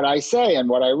 about what I say and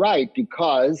what I write,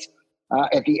 because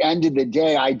at the end of the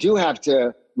day, I do have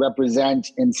to represent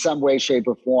in some way, shape,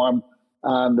 or form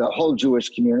the whole Jewish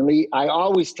community. I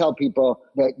always tell people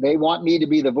that they want me to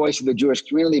be the voice of the Jewish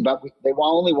community, but they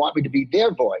only want me to be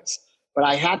their voice. But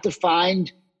I have to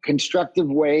find constructive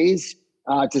ways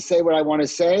to say what I want to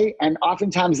say. And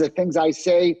oftentimes the things I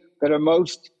say that are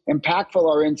most impactful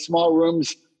are in small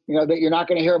rooms, that you're not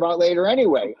going to hear about later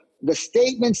anyway. The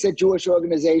statements that Jewish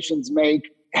organizations make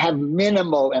have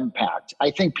minimal impact. I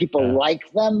think people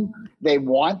like them, they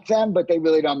want them, but they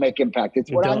really don't make impact. It's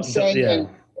what I'm saying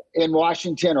in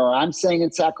Washington, or I'm saying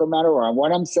in Sacramento, or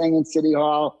what I'm saying in City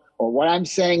Hall, or what I'm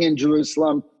saying in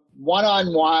Jerusalem,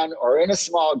 one-on-one or in a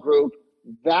small group.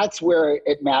 That's where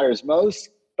it matters most.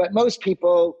 But most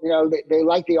people, they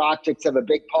like the optics of a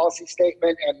big policy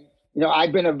statement. And,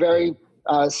 I've been a very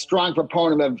strong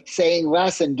proponent of saying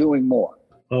less and doing more.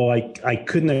 Oh, I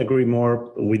couldn't agree more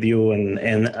with you.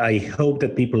 And I hope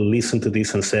that people listen to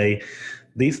this and say,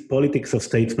 this politics of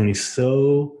statesmen is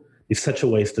such a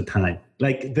waste of time.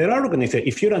 Like, there are organizations,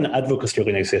 if you're an advocacy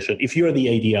organization, if you're the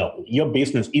ADL, your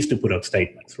business is to put out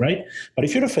statements, right? But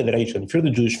if you're a federation, if you're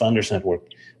the Jewish Funders Network,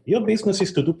 your business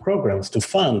is to do programs, to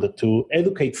fund, to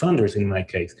educate funders in my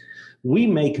case. We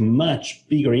make much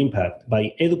bigger impact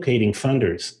by educating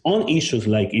funders on issues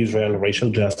like Israel, racial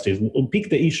justice. We'll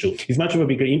pick the issue. It's much of a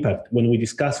bigger impact when we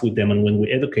discuss with them and when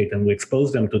we educate them, we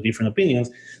expose them to different opinions,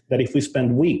 that if we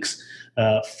spend weeks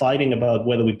fighting about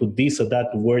whether we put this or that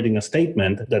word in a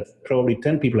statement that probably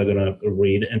 10 people are going to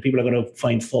read and people are going to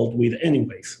find fault with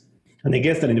anyways. And I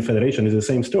guess that in the Federation is the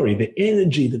same story. The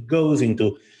energy that goes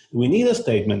into, we need a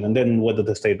statement, and then what does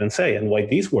the statement say, and why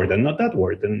this word and not that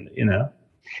word, and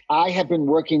I have been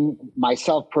working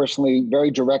myself personally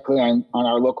very directly on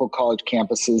our local college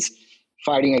campuses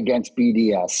fighting against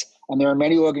BDS. And there are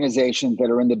many organizations that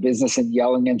are in the business of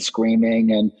yelling and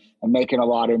screaming and making a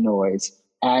lot of noise.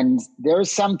 And there is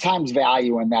sometimes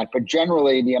value in that. But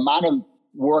generally, the amount of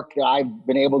work that I've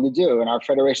been able to do and our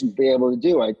federation's been able to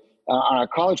do on our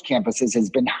college campuses has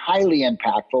been highly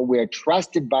impactful. We're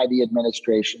trusted by the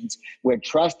administrations. We're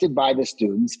trusted by the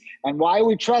students. And why are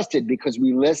we trusted? Because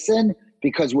we listen,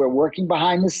 because we're working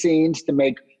behind the scenes to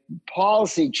make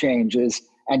policy changes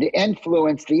and to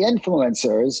influence the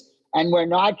influencers. And we're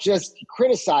not just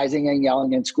criticizing and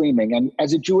yelling and screaming. And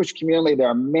as a Jewish community, there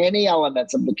are many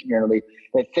elements of the community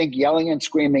that think yelling and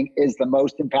screaming is the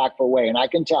most impactful way. And I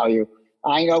can tell you,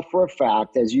 I know for a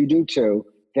fact, as you do too,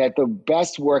 that the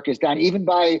best work is done even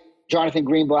by Jonathan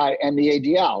Greenblatt and the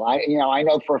ADL. I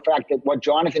know for a fact that what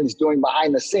Jonathan is doing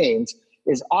behind the scenes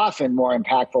is often more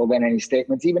impactful than any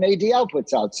statements even ADL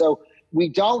puts out. So we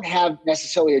don't have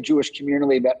necessarily a Jewish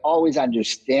community that always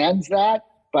understands that.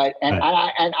 But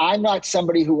I'm not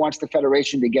somebody who wants the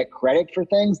Federation to get credit for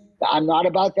things. I'm not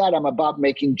about that. I'm about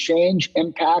making change,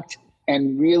 impact,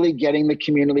 and really getting the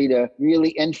community to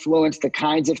really influence the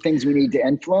kinds of things we need to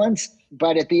influence.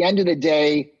 But at the end of the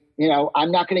day,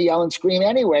 I'm not going to yell and scream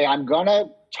anyway. I'm going to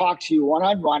talk to you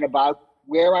one-on-one about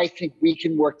where I think we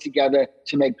can work together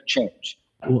to make change.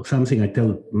 Well, something I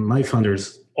tell my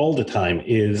funders all the time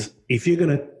is, if you're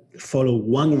going to follow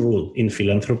one rule in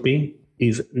philanthropy,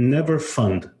 is never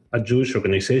fund a Jewish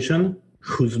organization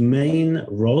whose main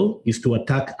role is to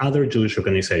attack other Jewish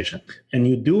organizations. And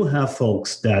you do have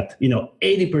folks that,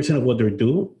 80% of what they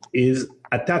do is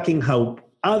attacking how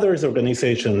others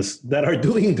organizations that are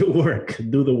doing the work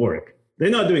do the work. They're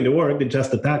not doing the work, they're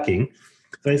just attacking.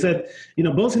 So I said,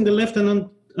 both in the left and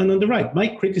on the right, my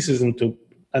criticism to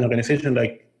an organization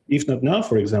like If Not Now,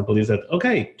 for example, is that,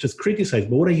 okay, just criticize,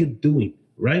 but what are you doing?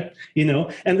 Right?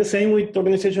 And the same with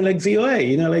organizations like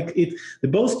ZOA, the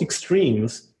both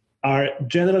extremes are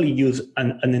generally use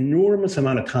an enormous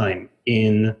amount of time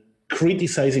in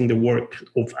criticizing the work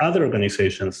of other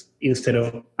organizations instead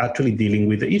of actually dealing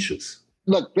with the issues.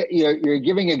 Look, you're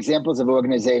giving examples of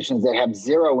organizations that have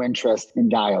zero interest in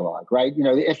dialogue, right?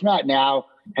 If Not Now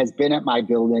has been at my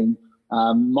building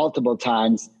multiple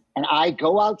times, and I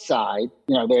go outside,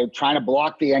 they're trying to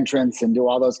block the entrance and do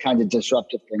all those kinds of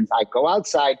disruptive things. I go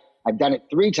outside. I've done it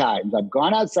 3 times. I've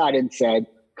gone outside and said,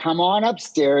 come on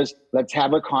upstairs, let's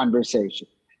have a conversation.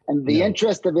 And the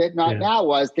interest of it Not Now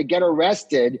was to get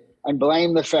arrested and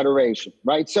blame the Federation,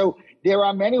 right? So there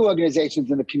are many organizations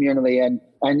in the community and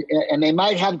they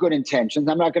might have good intentions.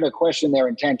 I'm not going to question their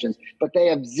intentions, but they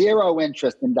have zero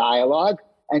interest in dialogue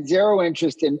and zero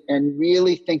interest in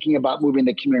really thinking about moving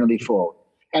the community forward.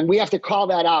 And we have to call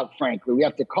that out, frankly. We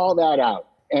have to call that out.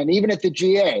 And even at the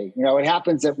GA, it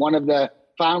happens that one of the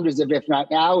founders of If Not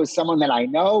Now is someone that I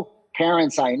know,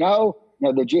 parents I know.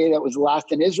 The GA that was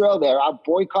last in Israel, they're out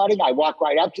boycotting. I walk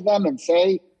right up to them and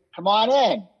say, come on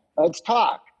in, let's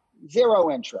talk.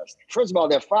 Zero interest. First of all,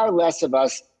 there are far less of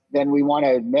us than we want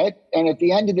to admit. And at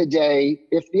the end of the day,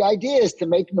 if the idea is to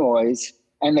make noise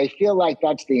and they feel like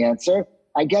that's the answer,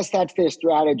 I guess that's their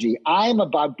strategy. I'm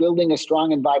about building a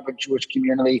strong and vibrant Jewish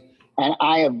community, and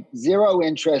I have zero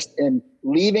interest in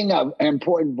leaving an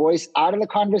important voice out of the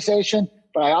conversation,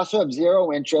 but I also have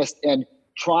zero interest in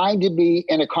trying to be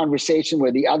in a conversation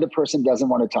where the other person doesn't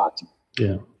want to talk to me.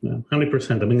 Yeah,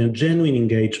 100%. I mean, a genuine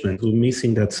engagement. We're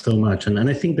missing that so much. And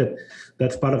I think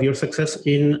that's part of your success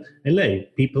in LA.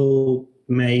 People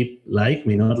may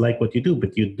not like what you do,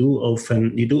 but you do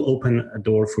open a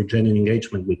door for genuine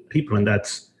engagement with people, and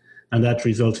that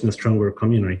results in a stronger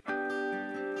community.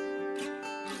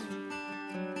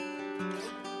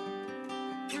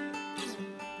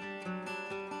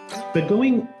 But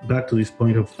going back to this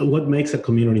point of what makes a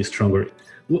community stronger,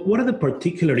 what are the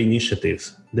particular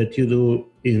initiatives that you do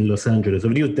in Los Angeles,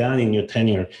 or you've done in your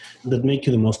tenure, that make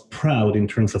you the most proud in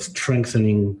terms of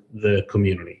strengthening the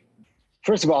community?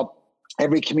 First of all,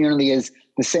 every community is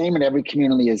the same and every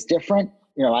community is different.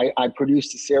 I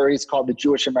produced a series called The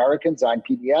Jewish Americans on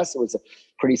PBS. It was a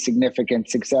pretty significant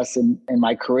success in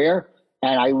my career.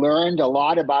 And I learned a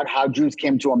lot about how Jews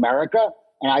came to America.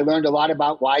 And I learned a lot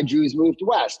about why Jews moved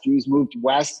west. Jews moved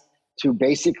west to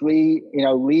basically,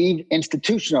 leave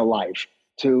institutional life,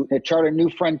 to chart a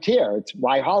new frontier. It's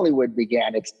why Hollywood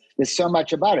began. There's so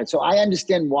much about it. So I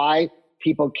understand why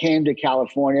people came to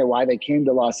California, why they came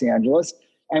to Los Angeles.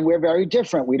 And we're very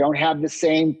different. We don't have the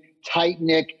same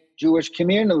tight-knit Jewish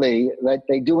community that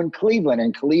they do in Cleveland.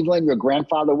 In Cleveland, your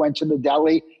grandfather went to the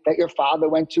deli that your father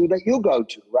went to, that you go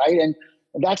to, right? And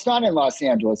that's not in Los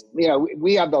Angeles.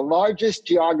 We have the largest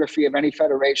geography of any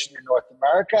federation in North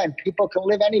America, and people can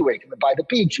live anywhere. You can live by the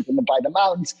beach, you can live by the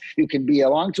mountains, you can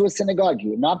belong to a synagogue,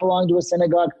 you can not belong to a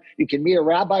synagogue, you can meet a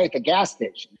rabbi at the gas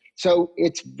station. So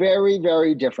it's very,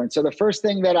 very different. So the first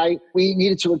thing that we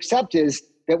needed to accept is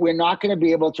that we're not going to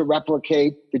be able to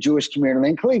replicate the Jewish community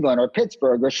in Cleveland or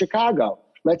Pittsburgh or Chicago.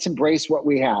 Let's embrace what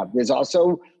we have. There's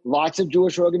also lots of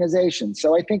Jewish organizations.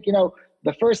 So I think,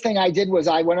 the first thing I did was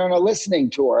I went on a listening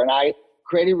tour and I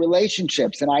created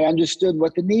relationships and I understood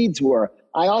what the needs were.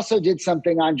 I also did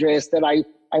something, Andreas, that I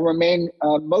remain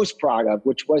most proud of,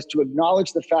 which was to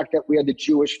acknowledge the fact that we are the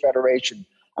Jewish Federation.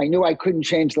 I knew I couldn't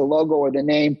change the logo or the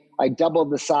name. I doubled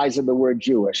the size of the word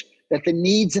Jewish. That the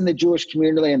needs in the Jewish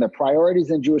community and the priorities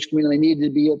in the Jewish community needed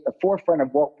to be at the forefront of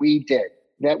what we did.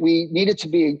 That we needed to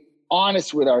be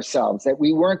honest with ourselves, that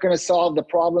we weren't going to solve the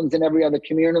problems in every other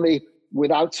community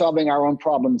without solving our own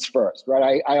problems first,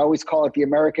 right? I always call it the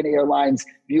American Airlines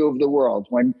view of the world.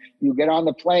 When you get on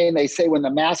the plane, they say when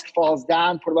the mask falls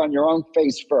down, put it on your own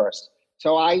face first.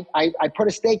 So I put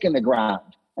a stake in the ground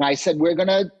and I said, we're going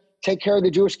to take care of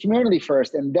the Jewish community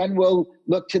first, and then we'll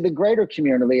look to the greater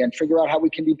community and figure out how we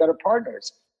can be better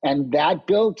partners. And that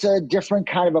built a different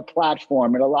kind of a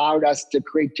platform. It allowed us to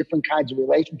create different kinds of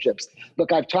relationships.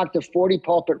 Look, I've talked to 40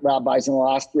 pulpit rabbis in the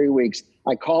last 3 weeks.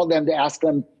 I called them to ask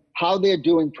them how they're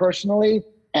doing personally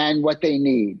and what they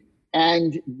need.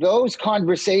 And those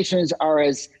conversations are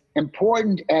as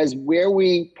important as where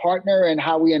we partner and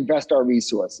how we invest our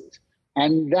resources.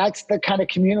 And that's the kind of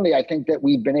community I think that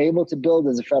we've been able to build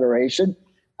as a federation,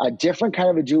 a different kind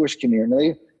of a Jewish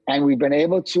community, and we've been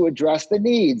able to address the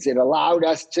needs. It allowed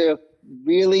us to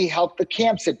really help the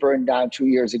camps that burned down 2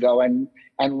 years ago and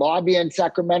lobby in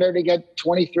Sacramento to get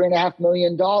 $23.5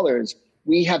 million.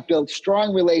 We have built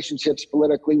strong relationships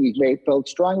politically. We've built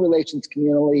strong relations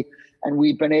communally, and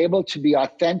we've been able to be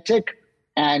authentic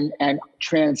and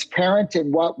transparent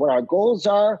in what our goals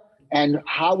are and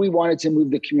how we wanted to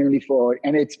move the community forward.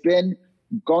 And it's been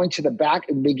going to the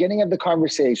beginning of the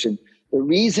conversation. The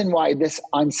reason why this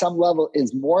on some level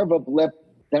is more of a blip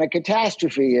then a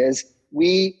catastrophe is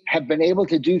we have been able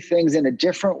to do things in a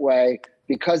different way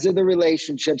because of the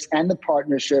relationships and the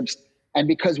partnerships. And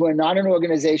because we're not an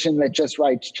organization that just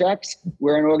writes checks,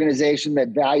 we're an organization that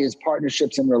values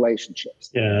partnerships and relationships.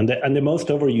 Yeah, and the most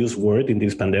overused word in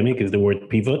this pandemic is the word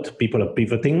pivot. People are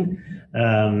pivoting.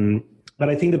 But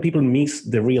I think that people miss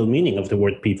the real meaning of the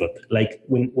word pivot. Like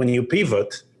when you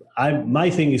pivot, my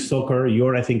thing is soccer,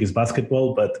 I think is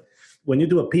basketball, but when you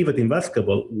do a pivot in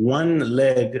basketball, one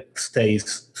leg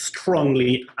stays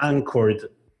strongly anchored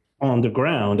on the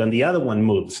ground and the other one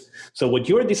moves. So what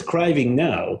you're describing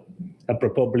now,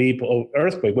 apropos blip or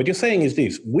earthquake, what you're saying is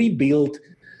this: we built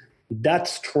that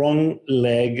strong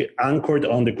leg anchored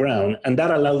on the ground, and that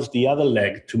allows the other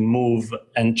leg to move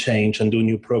and change and do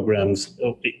new programs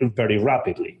very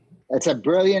rapidly. That's a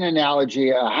brilliant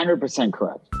analogy, 100%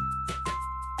 correct.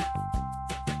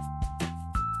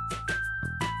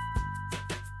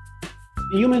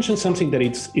 You mentioned something that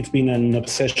it's been an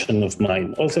obsession of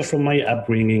mine, also from my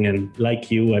upbringing, and like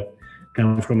you, I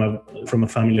come from a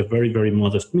family of very, very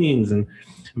modest means and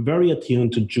very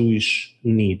attuned to Jewish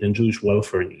need and Jewish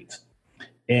welfare needs.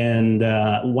 And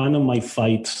one of my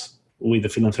fights with the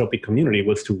philanthropic community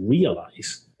was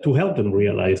to help them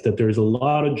realize that there's a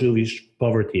lot of Jewish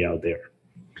poverty out there.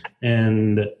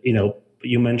 And,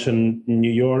 you mentioned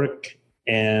New York.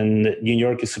 And New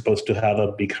York is supposed to have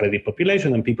a big Haredi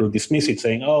population, and people dismiss it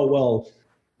saying, oh, well,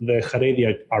 the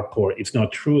Haredi are poor. It's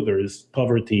not true. There is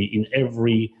poverty in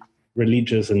every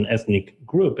religious and ethnic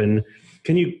group. And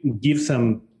can you give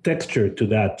some texture to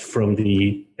that from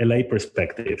the LA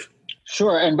perspective?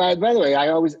 Sure. And by the way,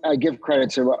 I give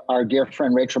credit to our dear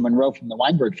friend Rachel Monroe from the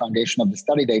Weinberg Foundation of the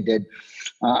study they did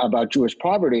about Jewish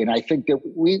poverty. And I think that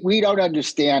we don't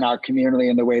understand our community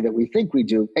in the way that we think we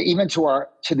do. Even to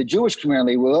the Jewish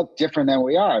community, we look different than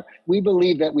we are. We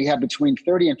believe that we have between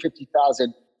 30 and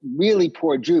 50,000 really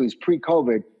poor Jews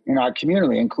pre-COVID in our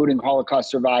community, including Holocaust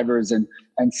survivors and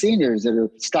seniors that are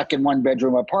stuck in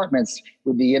one-bedroom apartments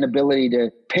with the inability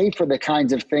to pay for the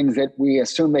kinds of things that we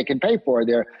assume they can pay for,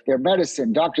 their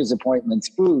medicine, doctor's appointments,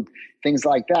 food, things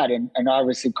like that. And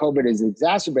obviously COVID has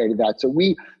exacerbated that. So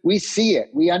we see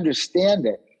it, we understand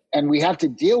it, and we have to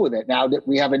deal with it now that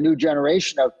we have a new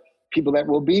generation of people that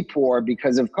will be poor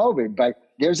because of COVID. But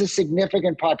there's a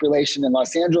significant population in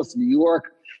Los Angeles, New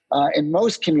York, in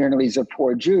most communities of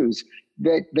poor Jews.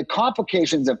 The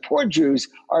complications of poor Jews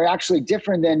are actually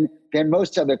different than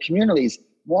most other communities.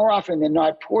 More often than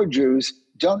not, poor Jews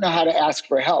don't know how to ask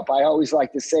for help. I always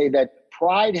like to say that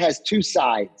pride has two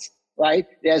sides, right?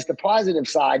 There's the positive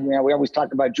side. We always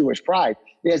talk about Jewish pride.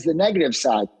 There's the negative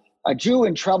side. A Jew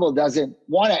in trouble doesn't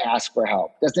want to ask for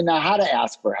help, doesn't know how to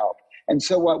ask for help. And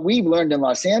so what we've learned in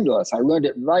Los Angeles, I learned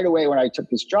it right away when I took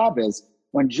this job, is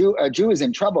when a Jew is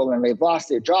in trouble and they've lost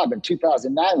their job in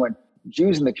 2009, when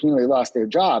Jews in the community lost their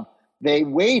job, they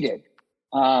waited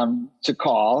to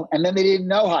call, and then they didn't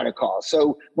know how to call.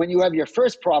 So when you have your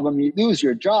first problem, you lose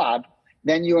your job,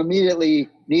 then you immediately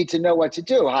need to know what to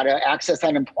do, how to access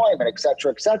unemployment, et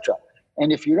cetera, et cetera.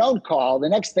 And if you don't call, the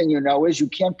next thing you know is you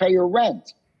can't pay your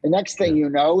rent. The next thing you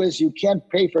know is you can't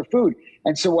pay for food.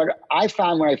 And so what I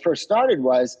found when I first started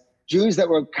was Jews that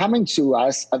were coming to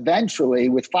us eventually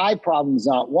with 5 problems,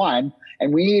 not one,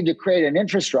 and we needed to create an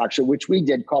infrastructure, which we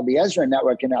did, called the Ezra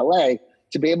Network in LA,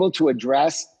 to be able to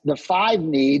address the 5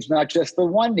 needs, not just the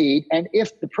 1 need. And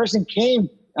if the person came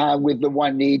with the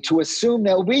 1 need, to assume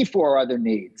there'll be 4 other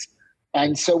needs.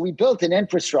 And so we built an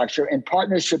infrastructure in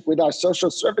partnership with our social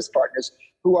service partners,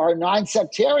 who are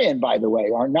non-sectarian, by the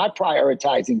way, are not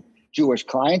prioritizing Jewish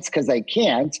clients because they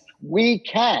can't. We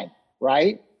can,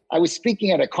 right? I was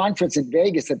speaking at a conference in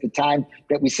Vegas at the time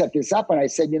that we set this up, and I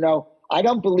said, I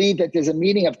don't believe that there's a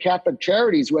meeting of Catholic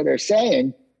Charities where they're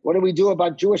saying, what do we do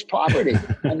about Jewish poverty?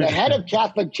 And the head of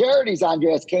Catholic Charities,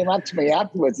 Andreas, came up to me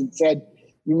afterwards and said,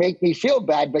 you make me feel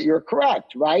bad, but you're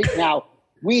correct, right? Now,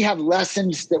 we have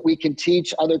lessons that we can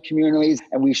teach other communities,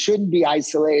 and we shouldn't be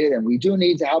isolated, and we do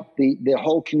need to help the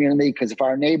whole community, because if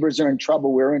our neighbors are in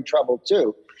trouble, we're in trouble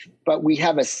too. But we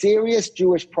have a serious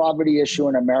Jewish poverty issue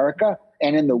in America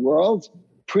and in the world,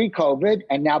 pre-COVID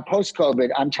and now post-COVID.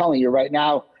 I'm telling you right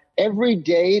now, every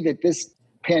day that this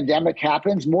pandemic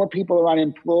happens, more people are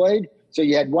unemployed. So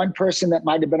you had 1 person that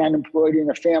might have been unemployed in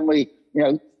a family,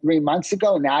 3 months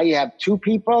ago. Now you have 2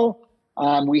 people.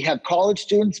 We have college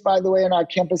students, by the way, in our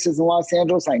campuses in Los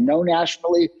Angeles. I know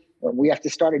nationally we have to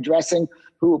start addressing,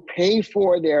 who pay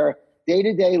for their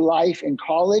day-to-day life in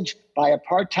college by a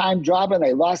part-time job, and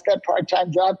they lost that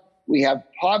part-time job. We have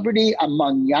poverty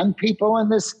among young people in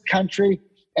this country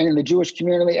and in the Jewish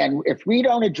community. And if we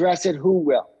don't address it, who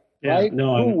will? Yeah, right?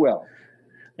 No, who will?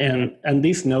 And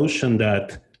this notion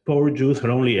that poor Jews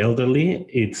are only elderly,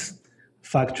 it's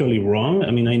factually wrong.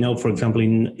 I mean, I know, for example,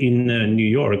 in New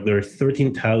York, there are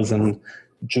 13,000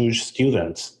 Jewish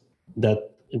students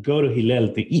that go to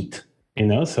Hillel to eat,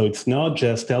 so it's not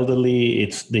just elderly,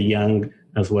 it's the young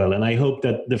as well. And I hope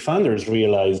that the founders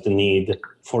realize the need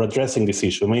for addressing this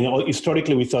issue. I mean,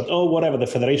 historically, we thought, whatever, the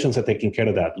federations are taking care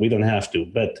of that. We don't have to.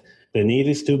 But the need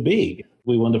is too big.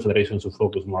 We want the federations to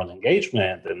focus more on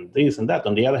engagement and this and that.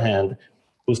 On the other hand,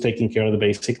 who's taking care of the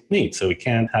basic needs? So we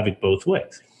can't have it both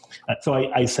ways. So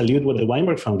I salute what the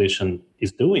Weinberg Foundation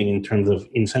is doing in terms of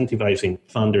incentivizing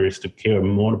founders to care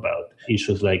more about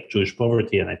issues like Jewish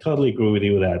poverty. And I totally agree with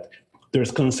you that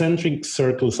there's concentric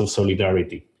circles of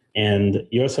solidarity. And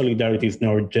your solidarity is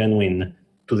more genuine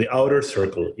to the outer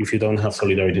circle if you don't have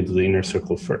solidarity to the inner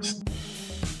circle first.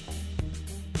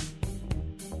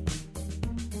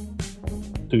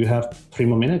 Do you have 3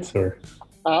 more minutes? Or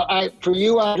for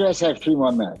you, Andres, I have 3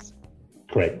 more minutes.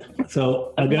 Great.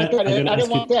 So I don't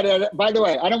want that. By the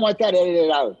way, I don't want that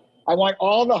edited out. I want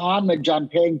all the homage I'm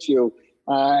paying to you,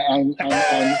 and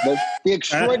the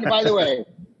extraordinary. By the way,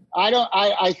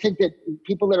 I think that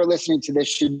people that are listening to this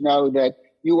should know that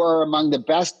you are among the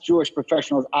best Jewish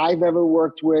professionals I've ever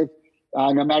worked with.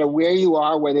 No matter where you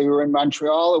are, whether you're in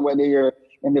Montreal or whether you're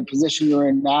in the position you're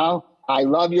in now. I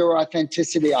love your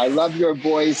authenticity. I love your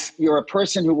voice. You're a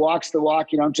person who walks the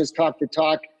walk. You don't just talk the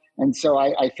talk. And so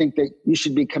I think that you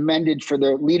should be commended for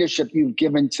the leadership you've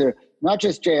given to not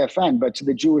just JFN, but to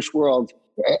the Jewish world,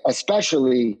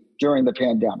 especially during the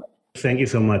pandemic. Thank you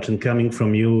so much. And coming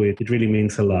from you, it really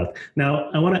means a lot. Now,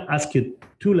 I want to ask you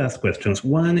 2 last questions.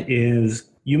 One is,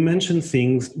 you mentioned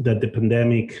things that the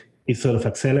pandemic is sort of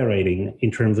accelerating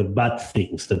in terms of bad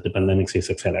things that the pandemic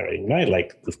is accelerating, right?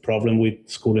 Like this problem with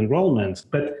school enrollments.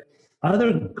 But are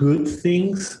there good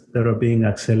things that are being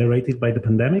accelerated by the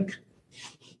pandemic?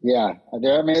 Yeah,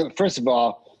 first of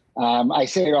all, I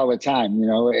say it all the time,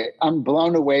 I'm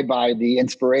blown away by the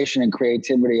inspiration and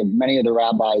creativity of many of the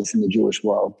rabbis in the Jewish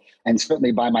world, and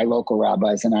certainly by my local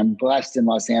rabbis. And I'm blessed in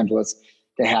Los Angeles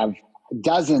to have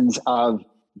dozens of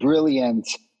brilliant,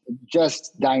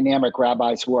 just dynamic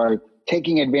rabbis who are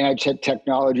taking advantage of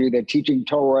technology. They're teaching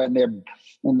Torah in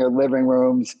their living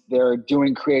rooms. They're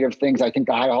doing creative things. I think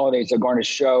the high holidays are going to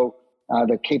show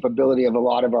the capability of a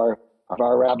lot of our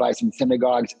rabbis and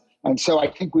synagogues. And so I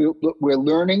think we're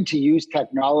learning to use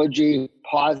technology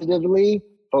positively,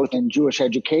 both in Jewish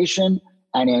education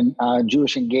and in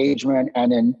Jewish engagement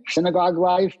and in synagogue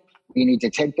life. We need to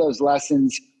take those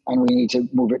lessons and we need to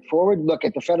move it forward. Look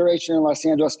at the Federation in Los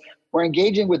Angeles. We're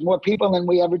engaging with more people than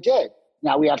we ever did.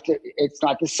 Now it's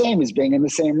not the same as being in the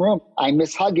same room. I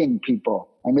miss hugging people.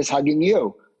 I miss hugging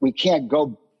you. We can't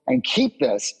go and keep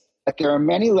this. But there are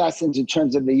many lessons in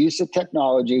terms of the use of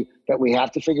technology that we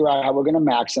have to figure out how we're going to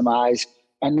maximize.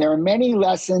 And there are many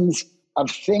lessons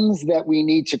of things that we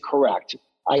need to correct.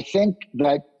 I think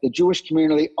that the Jewish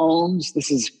community owns, this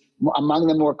is among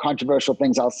the more controversial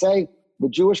things I'll say, the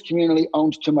Jewish community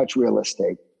owns too much real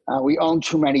estate. We own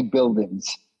too many buildings.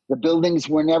 The buildings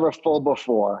were never full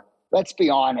before. Let's be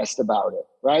honest about it,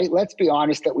 right? Let's be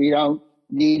honest that we don't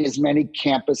need as many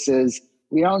campuses.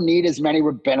 We don't need as many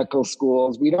rabbinical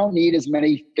schools. We don't need as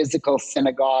many physical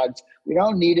synagogues. We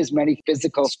don't need as many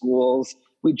physical schools.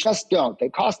 We just don't. They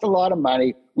cost a lot of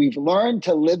money. We've learned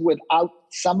to live without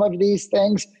some of these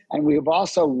things. And we've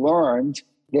also learned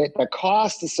that the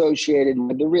costs associated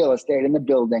with the real estate and the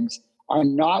buildings are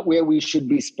not where we should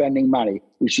be spending money.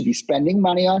 We should be spending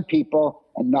money on people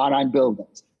and not on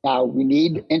buildings. Now, we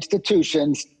need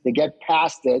institutions to get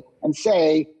past it and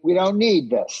say, we don't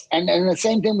need this. And the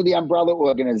same thing with the umbrella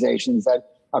organizations that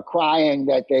are crying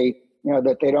that they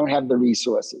don't have the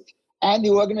resources. And the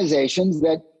organizations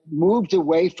that moved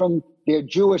away from their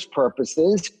Jewish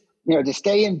purposes, to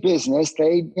stay in business,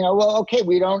 we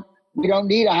don't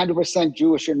need 100%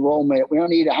 Jewish enrollment. We don't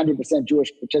need 100%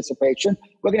 Jewish participation.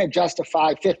 We're going to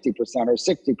justify 50% or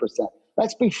 60%.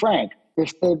 Let's be frank.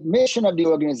 If the mission of the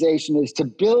organization is to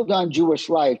build on Jewish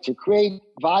life, to create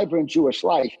vibrant Jewish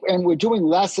life, and we're doing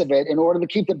less of it in order to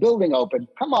keep the building open,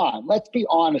 come on, let's be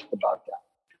honest about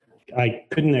that. I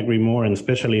couldn't agree more, and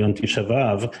especially on Tisha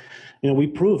B'Av. We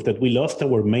proved that we lost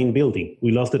our main building.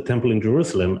 We lost the temple in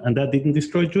Jerusalem, and that didn't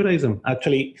destroy Judaism.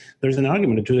 Actually, there's an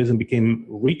argument that Judaism became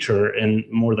richer and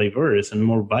more diverse and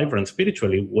more vibrant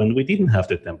spiritually when we didn't have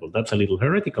the temple. That's a little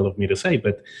heretical of me to say,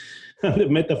 but the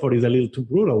metaphor is a little too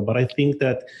brutal. But I think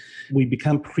that we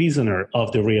become prisoner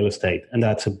of the real estate, and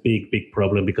that's a big, big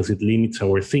problem because it limits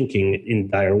our thinking in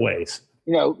dire ways.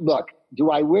 Look,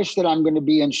 do I wish that I'm going to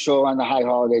be in shul on the high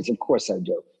holidays? Of course I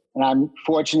do. And I'm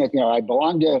fortunate, I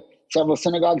belong to several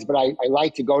synagogues, but I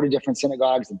like to go to different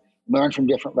synagogues and learn from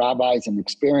different rabbis and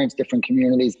experience different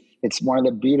communities. It's one of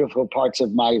the beautiful parts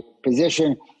of my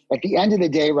position. At the end of the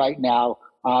day right now,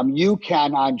 you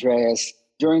can, Andreas,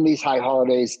 during these high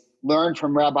holidays, learn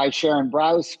from Rabbi Sharon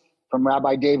Brous, from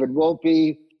Rabbi David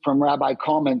Wolpe, from Rabbi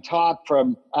Coleman Top,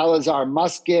 from Elazar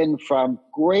Muskin, from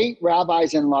great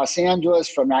rabbis in Los Angeles,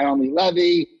 from Naomi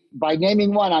Levy. By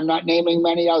naming one, I'm not naming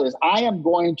many others. I am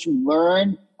going to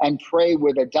learn and pray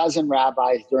with a dozen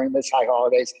rabbis during this high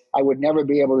holidays. I would never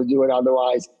be able to do it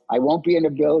otherwise. I won't be in a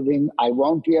building. I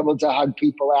won't be able to hug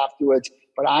people afterwards,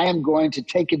 but I am going to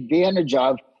take advantage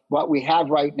of what we have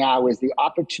right now is the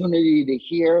opportunity to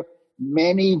hear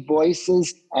many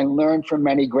voices and learn from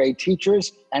many great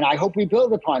teachers. And I hope we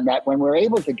build upon that when we're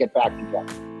able to get back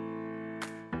together.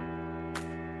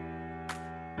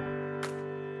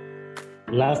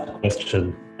 Last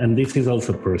question, and this is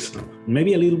also personal,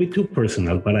 maybe a little bit too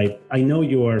personal, but I know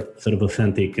you are sort of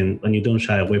authentic and you don't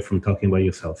shy away from talking about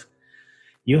yourself.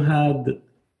 You had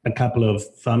a couple of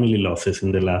family losses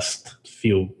in the last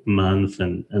few months,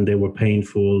 and they were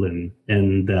painful, and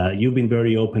you've been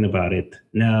very open about it.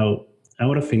 Now, I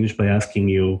want to finish by asking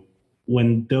you,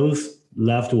 when those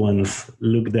loved ones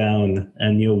look down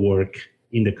on your work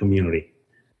in the community,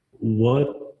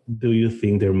 what do you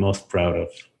think they're most proud of?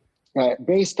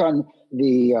 Based on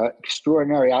the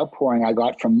extraordinary outpouring I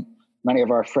got from many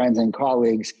of our friends and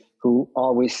colleagues who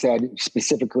always said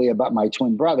specifically about my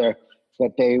twin brother,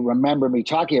 that they remember me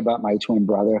talking about my twin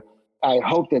brother. I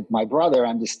hope that my brother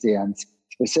understands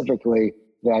specifically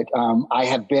that I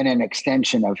have been an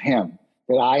extension of him,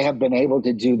 that I have been able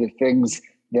to do the things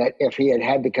that if he had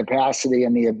had the capacity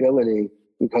and the ability,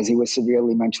 because he was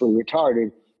severely mentally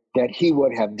retarded, that he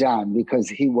would have done, because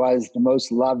he was the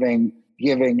most loving,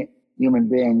 giving human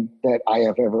being that I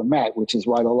have ever met, which is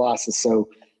why the loss is so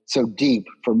deep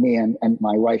for me and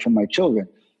my wife and my children.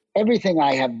 Everything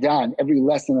I have done, every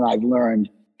lesson that I've learned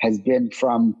has been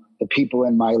from the people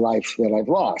in my life that I've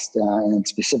lost, and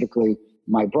specifically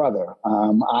my brother.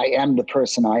 I am the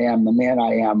person I am, the man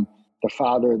I am, the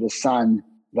father, the son,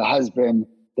 the husband,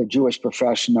 the Jewish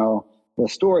professional, the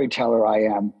storyteller I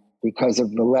am, because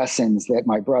of the lessons that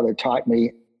my brother taught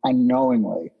me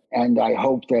unknowingly. And I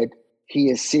hope that he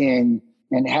is seeing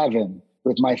in heaven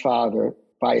with my father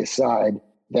by his side,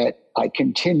 that I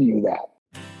continue that.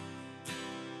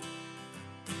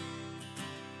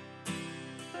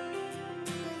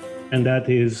 And that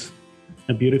is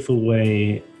a beautiful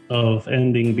way of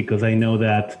ending, because I know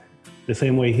that the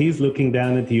same way he's looking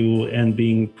down at you and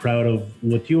being proud of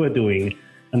what you are doing,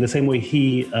 and the same way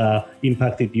he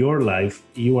impacted your life,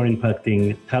 you are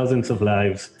impacting thousands of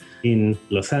lives in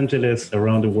Los Angeles,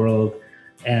 around the world,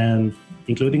 and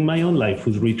including my own life,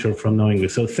 who's richer from knowing you.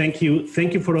 So thank you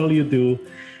for all you do,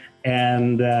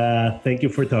 and thank you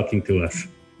for talking to us.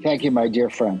 Thank you, my dear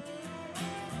friend.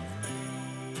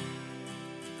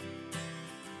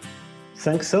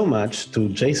 Thanks so much to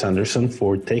Jay Sanderson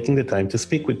for taking the time to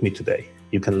speak with me today.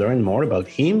 You can learn more about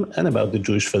him and about the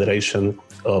Jewish Federation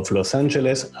of Los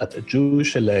Angeles at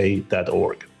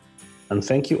jewishla.org. And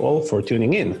thank you all for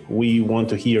tuning in. We want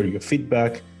to hear your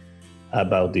feedback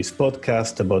about this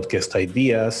podcast, about guest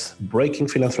ideas, breaking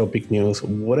philanthropic news,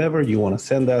 whatever you want to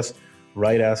send us,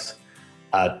 write us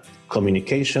at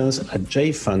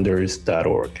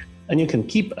communications@jfunders.org. And you can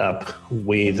keep up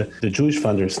with the Jewish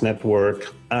Funders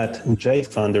Network at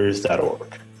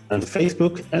jfunders.org, and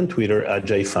Facebook and Twitter at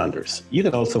jfunders. You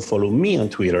can also follow me on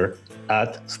Twitter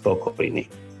at Spokorini.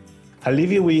 I'll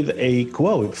leave you with a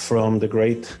quote from the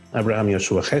great Abraham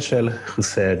Yoshua Heschel, who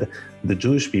said, "The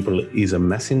Jewish people is a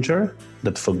messenger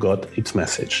that forgot its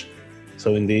message."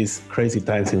 So in these crazy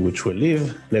times in which we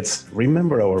live, let's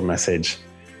remember our message.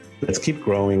 Let's keep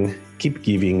growing, keep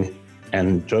giving,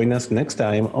 and join us next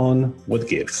time on What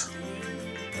Gives.